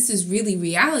think that this is really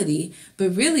reality.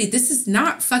 But really, this is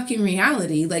not fucking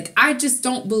reality. Like, I just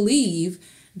don't believe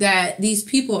that these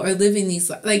people are living these,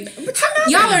 like,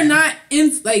 y'all are not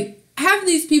in, like, have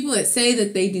these people that say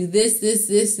that they do this,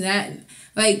 and that.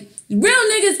 Like, real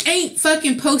niggas ain't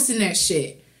fucking posting that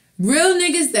shit. Real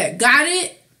niggas that got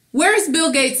it. Where's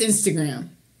Bill Gates' Instagram?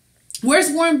 Where's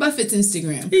Warren Buffett's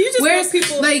Instagram? You just Where's want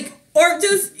people like,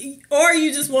 or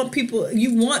you just want people.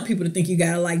 You want people to think you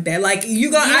got it like that. Like,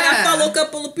 you go. I follow a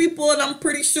couple of people, and I'm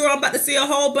pretty sure I'm about to see a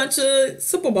whole bunch of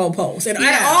Super Bowl posts. And out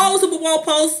of all the Super Bowl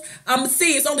posts, I'm gonna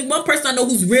see it's only one person I know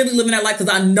who's really living that life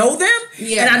because I know them,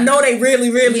 and I know they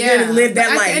really live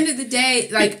that life. At the end of the day,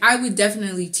 like, I would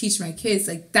definitely teach my kids,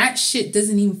 like, that shit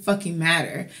doesn't even fucking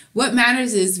matter. What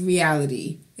matters is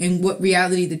reality, and what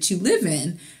reality that you live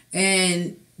in,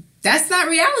 and that's not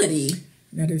reality.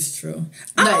 That is true.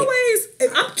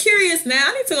 I'm curious now.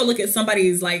 I need to go look at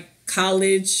somebody's like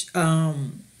college,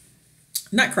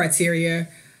 not criteria.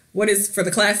 What is for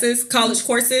the classes, college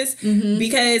courses?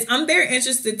 Because I'm very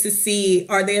interested to see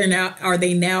are they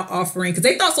now offering, because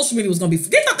they thought social media was going to be,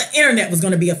 they thought the internet was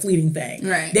going to be a fleeting thing.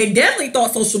 Right. They definitely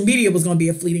thought social media was going to be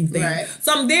a fleeting thing. Right.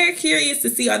 So I'm very curious to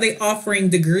see, are they offering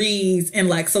degrees in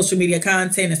like social media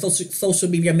content and social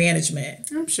media management?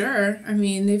 I'm sure. I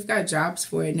mean, they've got jobs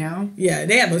for it now. Yeah,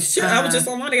 they have a shit. I was just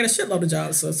online. They got a shitload of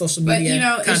jobs for social media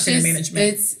content and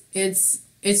management.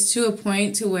 It's to a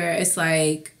point to where it's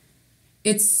like,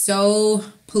 it's so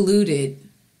polluted,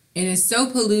 and it's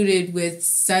so polluted with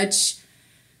such,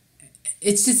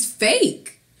 it's just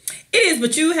fake. It is,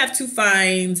 but you have to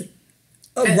find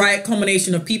a right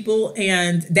combination of people,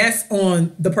 and that's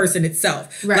on the person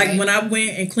itself. Right. Like when I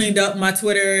went and cleaned up my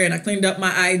Twitter and I cleaned up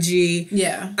my IG,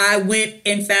 I went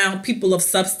and found people of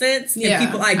substance and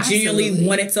people I genuinely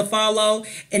wanted to follow.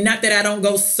 And not that I don't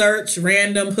go search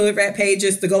random hood rat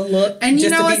pages to go look. And you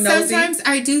just know to be what? nosy. Sometimes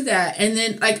I do that. And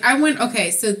then like I went,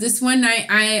 so this one night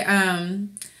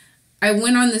I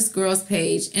went on this girl's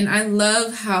page, and I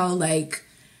love how like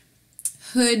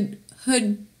hood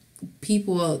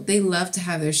people, they love to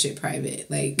have their shit private.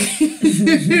 Like,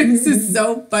 this is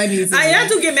so funny. I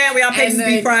do get mad when y'all pages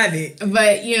be private.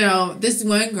 But, you know, this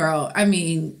one girl, I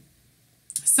mean,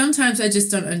 sometimes I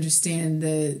just don't understand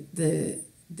the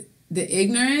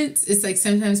ignorance. It's like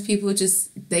sometimes people just,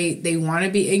 they want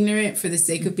to be ignorant for the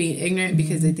sake of being ignorant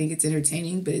because they think it's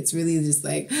entertaining, but it's really just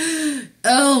like,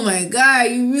 oh my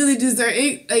God, you really just are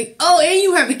like, oh, and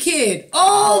you have a kid.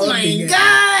 Oh my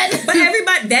God. But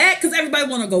everybody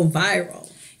want to go viral.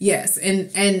 Yes,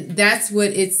 and that's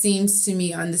what it seems to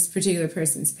me on this particular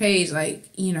person's page. Like,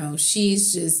 you know,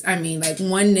 she's just, I mean, like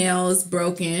one nail's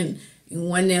broken and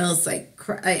one nail's like,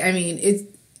 I mean, it's,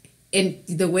 and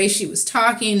the way she was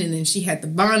talking, and then she had the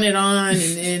bonnet on, and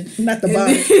then not the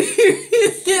bonnet.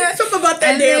 Something about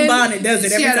that damn bonnet does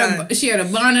it every time. She had a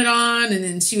bonnet on, and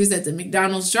then she was at the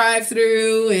McDonald's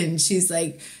drive-thru, and she's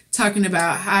like talking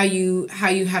about how you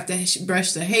have to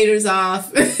brush the haters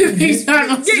off.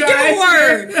 McDonald's give a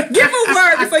word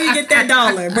before you get that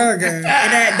 $1 burger and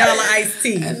that $1 iced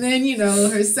tea. And then, you know,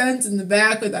 her son's in the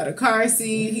back without a car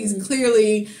seat. He's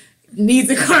clearly needs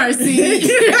a car seat.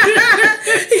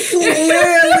 He's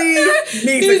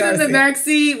in the back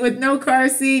seat with no car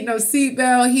seat, no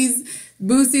seatbelt.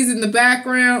 Boosie's in the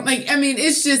background. Like, I mean,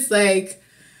 it's just like,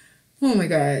 oh my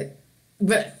God.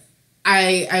 But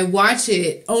I watch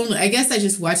it only, I guess I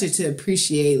just watch it to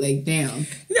appreciate, like, damn.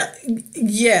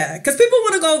 Yeah, because people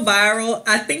want to go viral.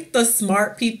 I think the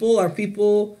smart people are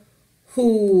people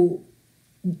who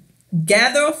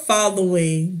gather a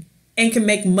following and can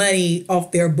make money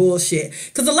off their bullshit.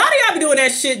 Because a lot of y'all be doing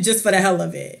that shit just for the hell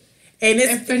of it.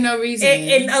 And for no reason.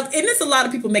 And there's a lot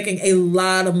of people making a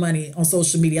lot of money on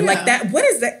social media. Yeah. Like that, what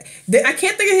is that? I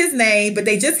can't think of his name, but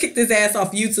they just kicked his ass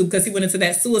off YouTube because he went into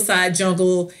that suicide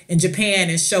jungle in Japan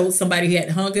and showed somebody he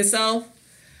had hung himself.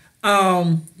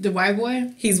 The white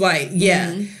boy? He's white,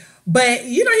 yeah. Mm-hmm. But,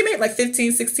 you know, he made like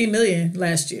 15, 16 million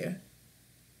last year.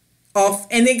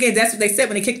 And then again, that's what they said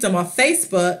when they kicked him off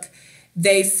Facebook.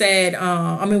 they said,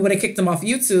 when they kicked him off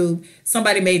YouTube,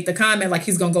 somebody made the comment like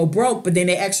he's gonna go broke, but then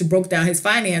they actually broke down his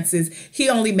finances. He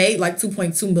only made like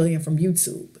 $2.2 million from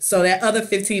YouTube. So that other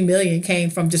 $15 million came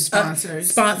from just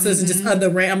sponsors and just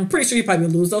other. I'm pretty sure he probably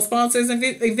will lose those sponsors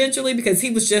eventually, because he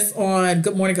was just on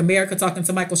Good Morning America talking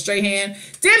to Michael Strahan.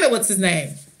 Damn it, what's his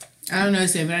name? I don't know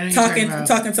his name, but I know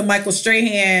talking to Michael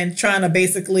Strahan, trying to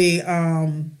basically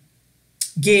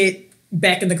get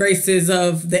back in the graces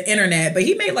of the internet, but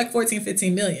he made like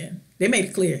 14-15 million. They made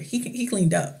it clear he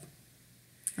cleaned up.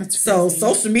 That's so crazy.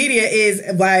 Social media is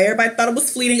why everybody thought it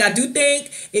was fleeting. I do think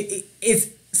it's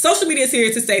social media is here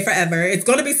to stay forever. It's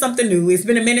going to be something new. It's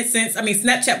been a minute since,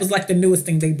 Snapchat was like the newest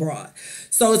thing they brought.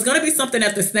 So it's going to be something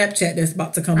after Snapchat that's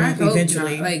about to come up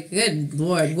eventually. Not. Like, good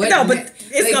Lord. What, no, but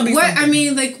it's like, going to be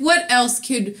something. What else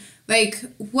could,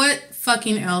 what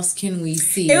fucking else can we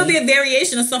see? It'll be a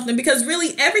variation of something, because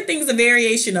really everything's a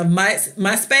variation of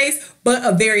MySpace, but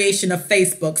a variation of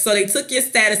Facebook. So they took your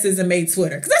statuses and made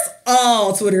Twitter, because that's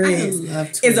all Twitter is. I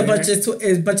love Twitter. Is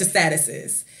a bunch of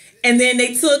statuses, and then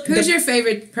they took. Who's your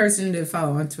favorite person to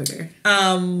follow on Twitter?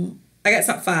 I got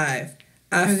top 5.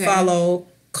 I follow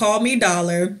Call Me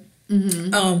Dollar.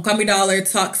 Call Me Dollar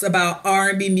talks about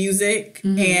R&B music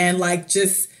and like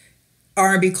just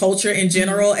R&B culture in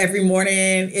general. Every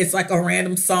morning it's like a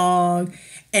random song,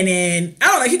 and then I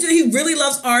don't know, he really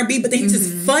loves R&B, but then he's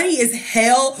just funny as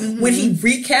hell when he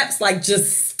recaps like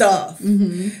just stuff.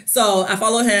 So I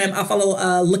follow him. I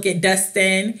follow Look at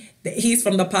Dustin. He's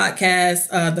from the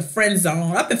podcast The Friend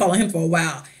Zone. I've been following him for a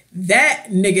while. That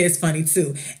nigga is funny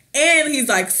too. And he's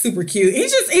like super cute.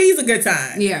 He's a good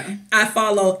time. Yeah. I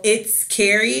follow It's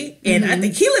Carrie, and I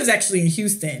think he lives actually in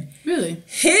Houston. Really?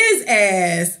 His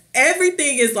ass,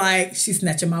 everything is like, she's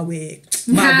snatching my wig.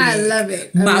 I love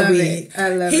it. My wig. I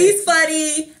love it. He's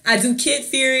funny. I do Kid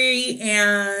Fury,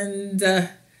 and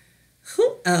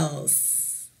who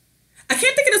else? I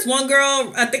can't think of this one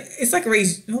girl. I think it's like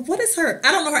what is her?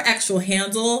 I don't know her actual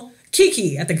handle.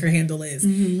 Kiki, I think her handle is.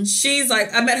 She's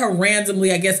like, I met her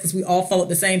randomly, I guess, because we all followed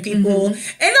the same people. And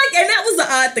that was the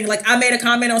odd thing. Like, I made a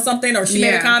comment on something, or she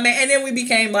made a comment, and then we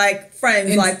became like friends.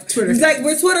 And like Twitter. Like,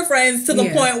 we're Twitter friends to the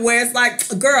point where it's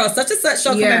like, girl, such and such show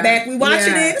coming back. We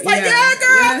watching it. It's like, yeah,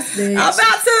 girl, I'm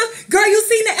about to. Girl, you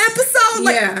seen the episode?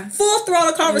 Like, full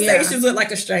throttle conversations with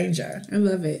like a stranger. I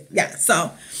love it. Yeah. So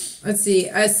let's see.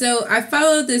 So I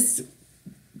followed this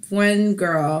one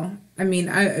girl.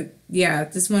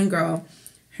 This one girl.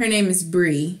 Her name is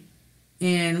Bree.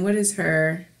 And what is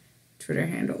her Twitter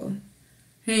handle?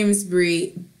 Her name is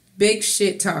Bree, Big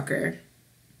Shit Talker.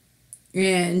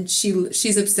 And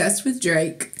she's obsessed with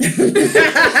Drake.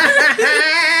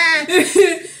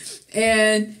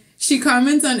 And she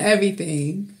comments on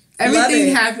everything.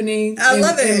 Everything happening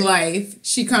in life.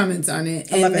 She comments on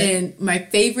it. And then my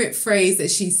favorite phrase that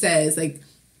she says, like,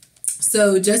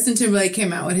 so Justin Timberlake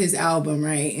came out with his album,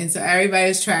 right? And so everybody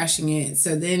was trashing it.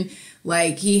 So then,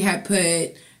 like, he had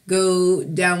put, go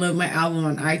download my album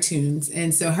on iTunes.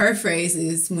 And so her phrase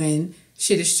is, when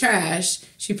shit is trash,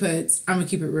 she puts, I'm going to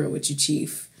keep it real with you,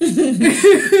 Chief. And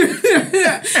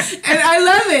I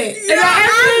love it. Yeah, and I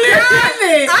love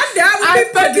it. I'm down with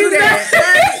people do that.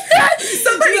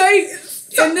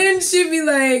 And then she'd be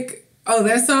like, oh,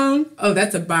 that song? Oh,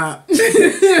 that's a bop. Nah,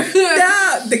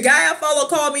 the guy I follow,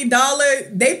 Call Me Dollar,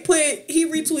 he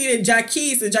retweeted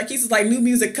Jaquise, and Jaquise was like, new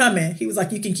music coming. He was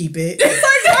like, you can keep it. It's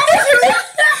like,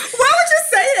 why would you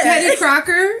say that? Petty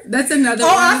Crocker, that's another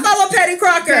one. I follow Petty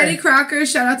Crocker. Petty Crocker,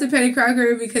 shout out to Petty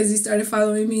Crocker because he started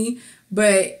following me.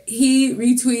 But he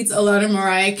retweets a lot of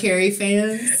Mariah Carey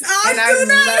fans. And I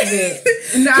love it.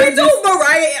 And he do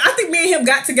Mariah. I think me and him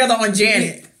got together on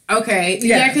Janet. Okay.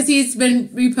 Yeah, because he's been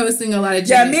reposting a lot of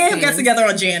Janet. Yeah, me and him got together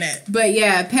on Janet. But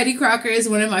yeah, Petty Crocker is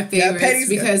one of my favorites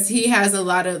because he has a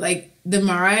lot of, like, the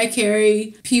Mariah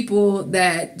Carey people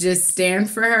that just stand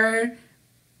for her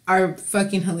are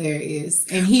fucking hilarious.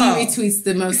 And he retweets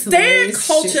the most hilarious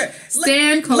shit.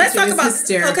 Stan culture Let's talk is about,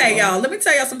 hysterical. Okay, y'all, let me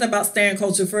tell y'all something about Stan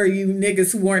culture for you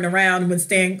niggas who weren't around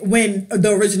when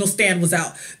the original Stan was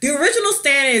out. The original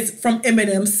Stan is from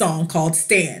Eminem's song called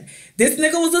Stan. This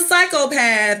nigga was a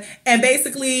psychopath and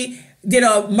basically did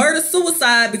a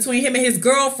murder-suicide between him and his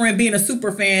girlfriend being a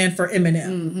super fan for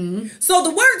Eminem. So the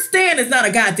word Stan is not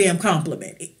a goddamn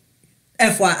compliment.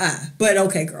 FYI. But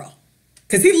okay, girl.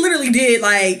 Because he literally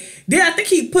I think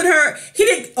he put her, he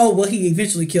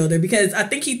eventually killed her because I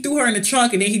think he threw her in the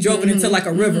trunk and then he drove it into like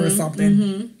a river or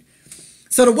something.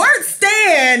 So the word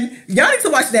Stan, y'all need to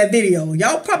watch that video.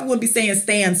 Y'all probably wouldn't be saying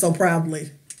Stan so proudly.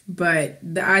 But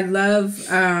I love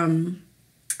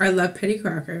Petty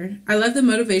Crocker. I love the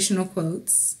motivational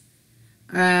quotes.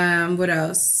 What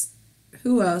else?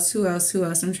 Who else?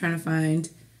 I'm trying to find.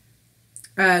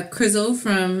 Crizzle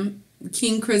from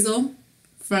King Crizzle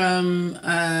from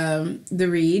The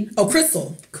Read. Oh,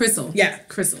 Crystal. Yeah.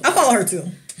 Crystal. I follow her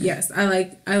too. Yes, I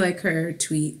like her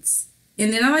tweets.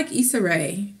 And then I like Issa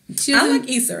Rae. I like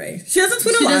Issa Rae. She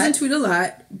doesn't tweet a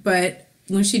lot, but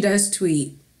when she does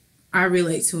tweet, I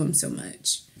relate to him so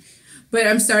much. But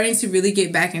I'm starting to really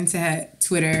get back into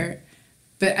Twitter.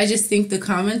 But I just think the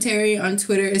commentary on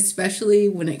Twitter, especially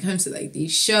when it comes to like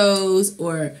these shows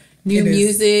or new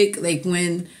music, like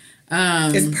when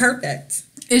it's perfect.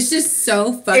 It's just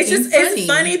so fucking funny. It's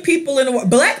funny people in the world.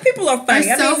 Black people are funny.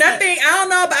 I don't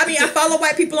know, but I follow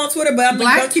white people on Twitter, but I'm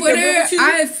Black like, don't keep Twitter, it real with you.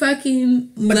 I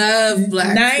fucking love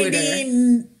Black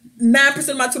Twitter. 9%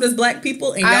 of my Twitter is black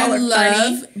people, and y'all are funny. I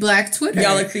love Black Twitter.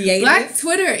 Y'all are creative. Black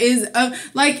Twitter is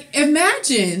like,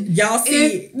 imagine y'all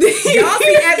see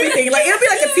everything. Like, it'll be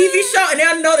like a TV show, and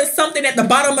they'll notice something at the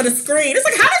bottom of the screen. It's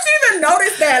like, how did you even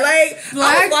notice that? Like,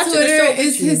 Black Twitter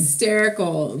is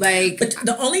hysterical. Like, but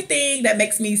the only thing that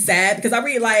makes me sad, because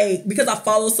I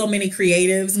follow so many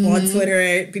creatives on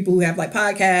Twitter, people who have like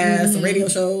podcasts or radio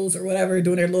shows or whatever,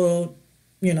 doing their little,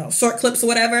 short clips or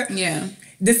whatever. Yeah.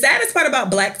 The saddest part about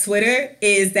Black Twitter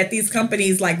is that these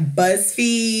companies like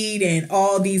BuzzFeed and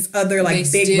all these other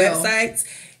big websites,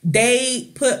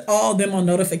 they put all them on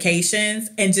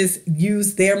notifications and just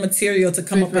use their material to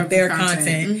come up with their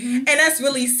content. Mm-hmm. And that's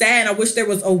really sad. I wish there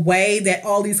was a way that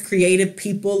all these creative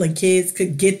people and kids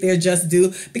could get their just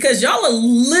due, because y'all are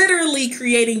literally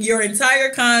creating your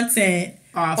entire content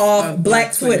off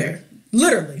Black Twitter.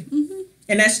 Literally. Mm-hmm.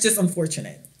 And that's just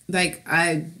unfortunate.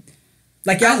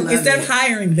 Like y'all, instead of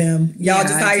hiring them, y'all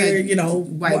just hire,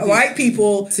 white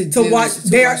people to watch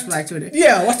Black Twitter.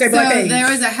 Yeah, watch their Black page. There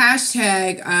was a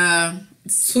hashtag,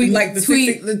 tweet like the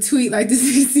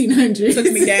 1600s.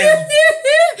 Took me down.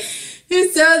 And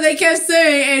so they kept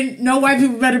saying, and no white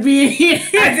people better be in here.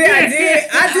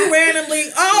 I do randomly.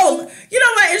 Oh, you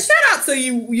know what? And shout out to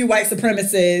you white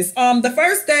supremacists. The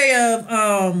first day of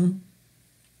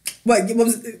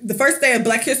the first day of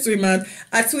Black History Month,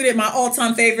 I tweeted my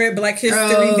all-time favorite Black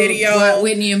History video about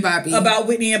Whitney and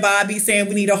Bobby, saying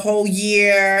we need a whole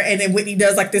year, and then Whitney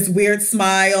does like this weird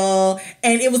smile,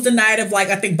 and it was the night of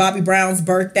I think Bobby Brown's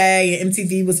birthday, and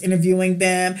MTV was interviewing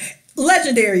them.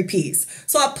 Legendary piece.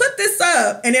 So I put this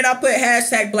up, and then I put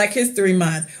hashtag Black History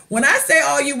Month. When I say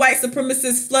all you white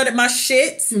supremacists flooded my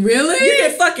shit, really? You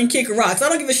can fucking kick rocks. I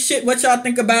don't give a shit what y'all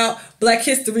think about Black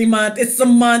History Month. It's a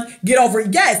month. Get over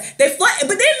it. Yes, they flooded,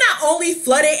 but they not only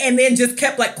flooded and then just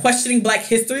kept questioning Black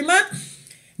History Month.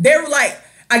 They were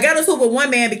I got into it with one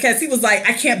man because he was like,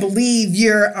 I can't believe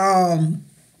you're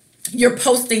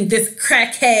posting this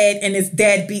crackhead and this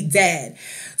deadbeat dad.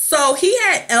 So he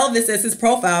had Elvis as his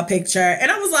profile picture. And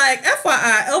I was like,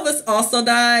 FYI, Elvis also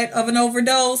died of an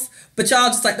overdose, but y'all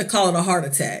just like to call it a heart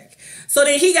attack. So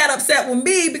then he got upset with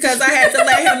me because I had to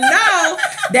let him know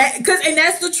that, and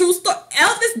that's the true story.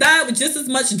 Elvis died with just as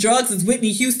much drugs as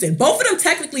Whitney Houston. Both of them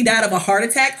technically died of a heart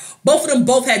attack. Both of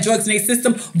them had drugs in their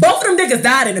system. Both of them niggas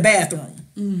died in the bathroom.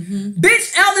 Mm-hmm.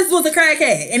 Bitch, Elvis was a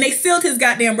crackhead, and they sealed his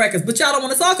goddamn records. But y'all don't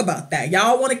want to talk about that.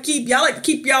 Y'all like to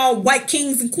keep y'all white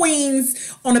kings and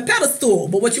queens on a pedestal.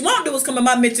 But what you won't do is come in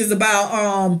my mentions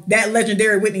about that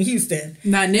legendary Whitney Houston.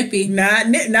 Not Nippy.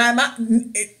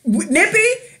 Nippy,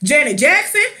 Janet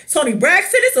Jackson, Toni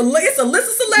Braxton. It's a list of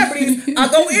celebrities I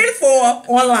go in for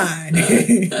online,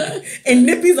 and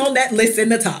Nippy's on that list in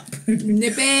the top.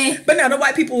 Nippy. But no, the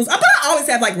white people. But I always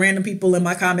have random people in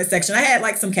my comment section. I had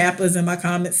some Kappas in my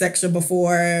comment section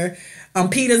before.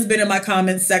 PETA's been in my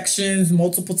comment sections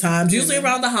multiple times, usually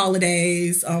around the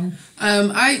holidays.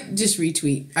 I just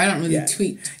retweet. I don't really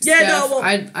tweet stuff.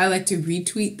 I like to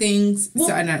retweet things. Well,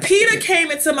 so I PETA came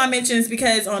into my mentions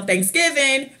because on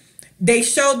Thanksgiving, they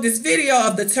showed this video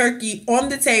of the turkey on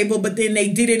the table, but then they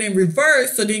did it in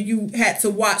reverse, so then you had to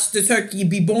watch the turkey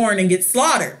be born and get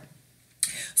slaughtered.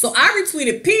 So I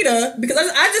retweeted PETA because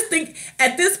I just think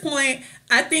at this point,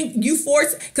 I think you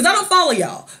force, because I don't follow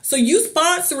y'all. So you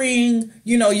sponsoring,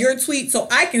 your tweet so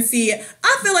I can see it.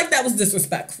 I feel like that was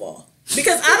disrespectful.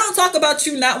 Because I don't talk about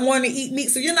you not wanting to eat meat,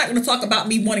 so you're not going to talk about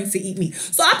me wanting to eat meat.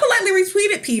 So I politely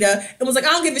retweeted PETA and was like, I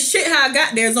don't give a shit how I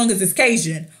got there as long as it's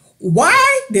Cajun. Why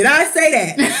did I say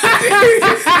that?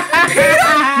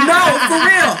 PETA? No, for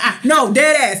real. No,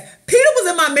 dead ass. PETA was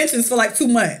in my mentions for 2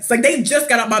 months. They just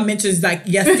got out my mentions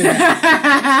yesterday. And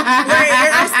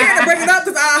I'm scared to bring it up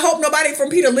because I hope nobody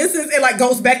from PETA listens and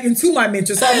goes back into my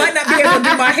mentions. So I might not be able to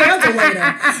do my handle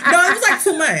later. No, it was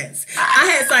 2 months. I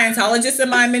had Scientologists in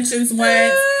my mentions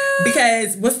once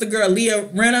because what's the girl, Leah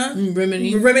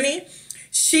Remini?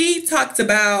 She talked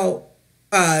about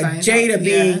Jada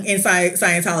being in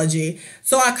Scientology.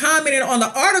 So I commented on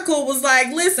the article, was like,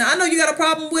 listen, I know you got a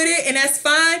problem with it, and that's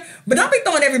fine, but don't be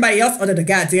throwing everybody else under the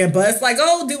goddamn bus. Like,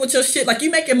 oh, deal with your shit. Like, you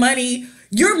making money.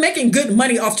 You're making good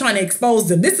money off trying to expose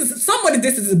them. This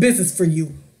is a business for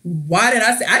you. Why did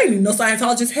I say? I didn't even know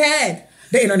Scientologists had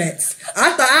the internet.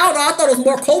 I thought it was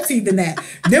more culty than that.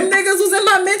 Them niggas was in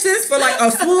my mentions for like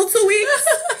a full 2 weeks.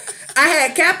 I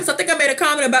had Kappas. I think I made a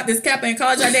comment about this Kappa in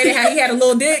college I dated, how he had a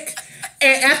little dick.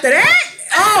 And after that,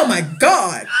 oh my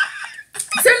God.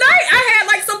 Tonight, I had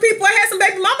like some people, I had some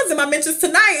baby mamas in my mentions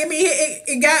tonight. I mean,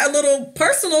 it got a little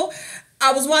personal.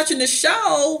 I was watching the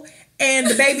show and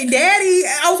the baby daddy,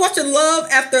 I was watching Love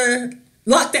After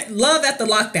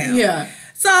Lockdown. Yeah.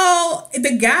 So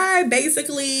the guy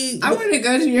basically, I want to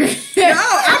go to your. No, I've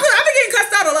been getting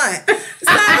cussed out a lot. So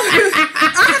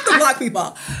I have to block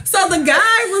people. So the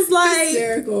guy was like,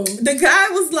 hysterical.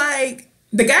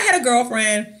 The guy had a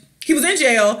girlfriend. He was in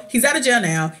jail. He's out of jail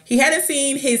now. He hadn't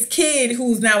seen his kid,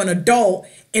 who's now an adult,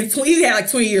 and he had like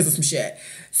 20 years or some shit.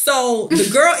 So the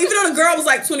girl, even though the girl was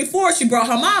like 24, she brought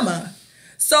her mama.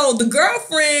 So the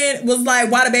girlfriend was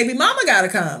like, why the baby mama gotta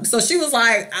come? So she was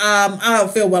like, I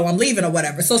don't feel well, I'm leaving or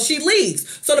whatever. So she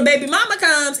leaves. So the baby mama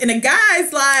comes and the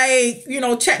guy's like,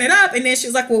 chatting it up. And then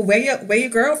she's like, well, where your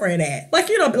girlfriend at? Like,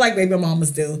 like baby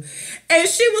mamas do. And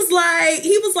he was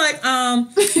like, oh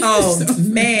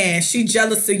man, she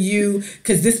jealous of you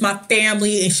because this my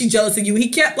family and she jealous of you. He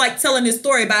kept like telling this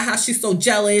story about how she's so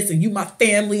jealous and you my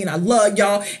family and I love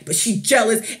y'all, but she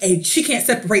jealous and she can't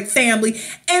separate family.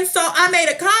 And so I made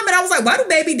a comment. I was like, why do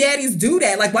baby daddies do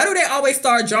that? Like, why do they always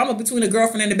start drama between the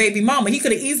girlfriend and the baby mama? He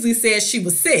could have easily said she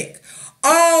was sick.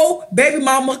 Oh, baby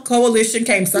mama coalition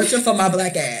came searching for my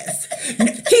black ass.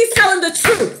 He's telling the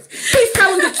truth.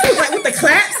 Like with the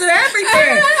claps and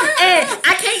everything. And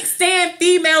I can't stand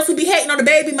females who be hating on the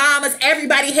baby mamas.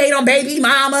 Everybody hate on baby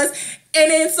mamas. And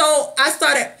then so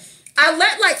I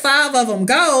let like 5 of them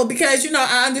go because,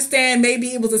 I understand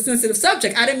maybe it was a sensitive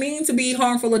subject. I didn't mean to be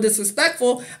harmful or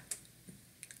disrespectful.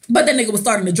 But that nigga was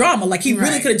starting the drama. Like, he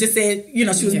really could have just said, she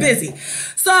was busy.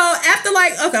 So, after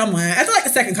the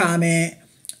second comment,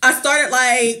 I started,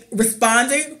 like,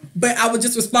 responding. But I would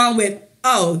just respond with,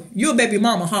 oh, you a baby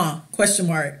mama, huh? Question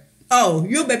mark. Oh,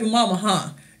 you a baby mama,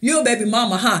 huh? You a baby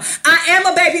mama, huh? I am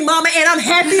a baby mama, and I'm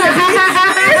happy to be So,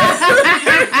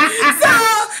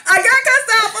 I got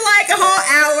cussed out for, like, a whole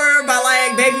hour by,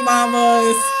 like, baby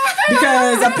mamas.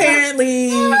 Because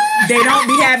apparently they don't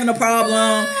be having a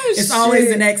problem. It's always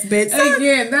the next bitch.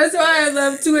 Again, that's why I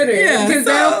love Twitter. Yeah, because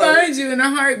they'll find you in a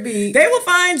heartbeat. They will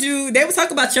find you. They will talk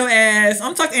about your ass.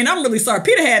 I'm really sorry.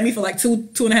 Peter had me for like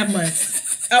 2.5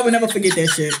 months. I would never forget that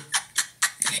shit.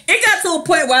 It got to a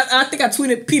point where I think I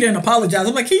tweeted Peter and apologized.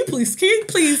 I'm like, can you please?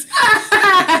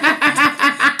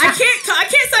 I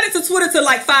can't send it to Twitter to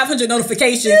like 500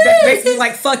 notifications that basically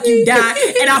like, fuck you,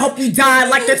 die, and I hope you die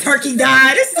like the turkey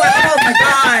died. It's like, oh my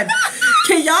God.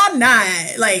 Can y'all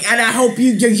not? Like, and I hope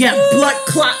you have blood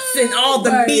clots and all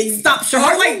the meat stops your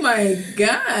heart. Like, oh my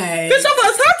God. Bitch, I'm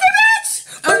a turkey, bitch.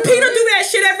 But Peter do that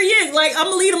shit every year. Like, I'm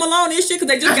gonna leave them alone and shit because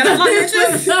they just got a lot of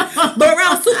bitches. But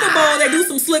around Super Bowl, they do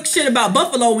some slick shit about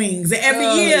buffalo wings. And every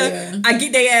year, I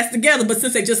get their ass together. But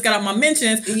since they just got out my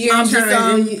mentions, I'm just,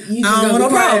 I don't want no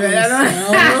problems.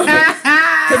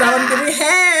 Because I don't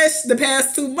rehash the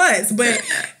past 2 months. But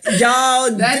y'all,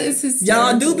 that is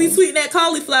hysterical. Y'all do be tweeting that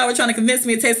cauliflower trying to convince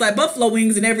me it tastes like buffalo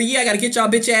wings. And every year, I got to get y'all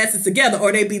bitch asses together.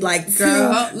 Or they be like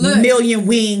 2 million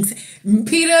wings.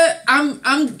 Peter,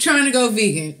 I'm trying to go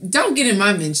vegan. Don't get in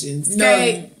my mentions,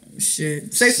 okay? No,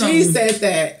 shit. Say something. She said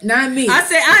that, not me. I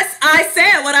said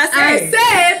what I said. I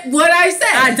said what I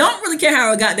said. I don't really care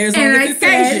how it got there. As long and as I it's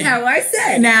said occasion. how I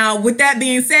said. Now, with that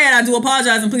being said, I do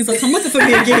apologize and please don't come looking for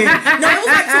me again. No, it was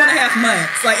like 2.5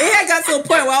 months. Like, it had got to a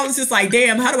point where I was just like,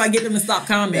 damn, how do I get them to stop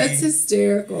commenting? That's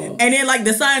hysterical. And then, like,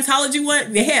 the Scientology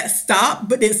one, they had stopped,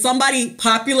 but then somebody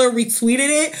popular retweeted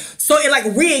it. So it, like,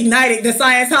 reignited the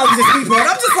Scientologist people. And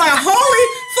I'm just like, holy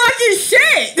fucking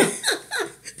shit.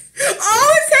 All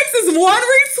it takes is one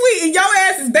retweet and your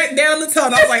ass is back down the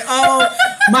tunnel. I was like, oh,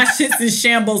 my shit's in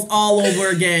shambles all over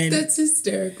again. That's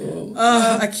hysterical.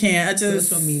 I can't. I just...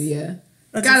 Social media.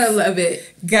 Gotta love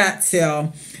it. Got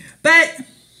to. But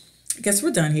I guess we're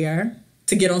done here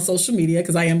to get on social media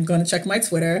because I am going to check my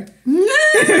Twitter.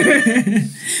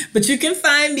 But you can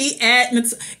find me at...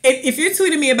 If you're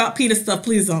tweeting me about PETA stuff,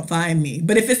 please don't find me.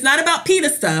 But if it's not about PETA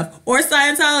stuff or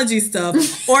Scientology stuff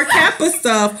or Kappa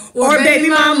stuff or baby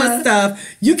mama stuff,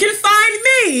 you can find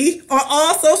me on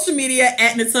all social media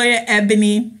at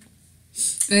NatoyaEbony.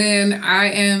 And I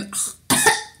am...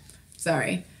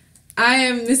 sorry. I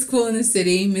am Miss Cool in the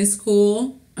City. Miss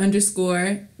Cool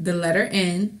 _, the letter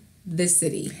N, the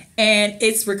city. And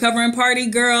it's Recovering Party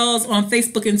Girls on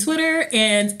Facebook and Twitter,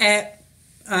 and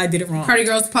I did it wrong. Party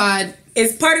Girls Pod.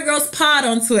 It's Party Girls Pod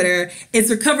on Twitter. It's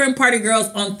Recovering Party Girls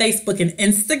on Facebook and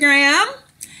Instagram.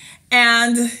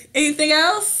 And anything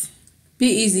else? Be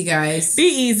easy, guys. Be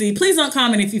easy. Please don't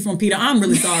comment if you're from Peter. I'm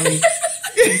really sorry.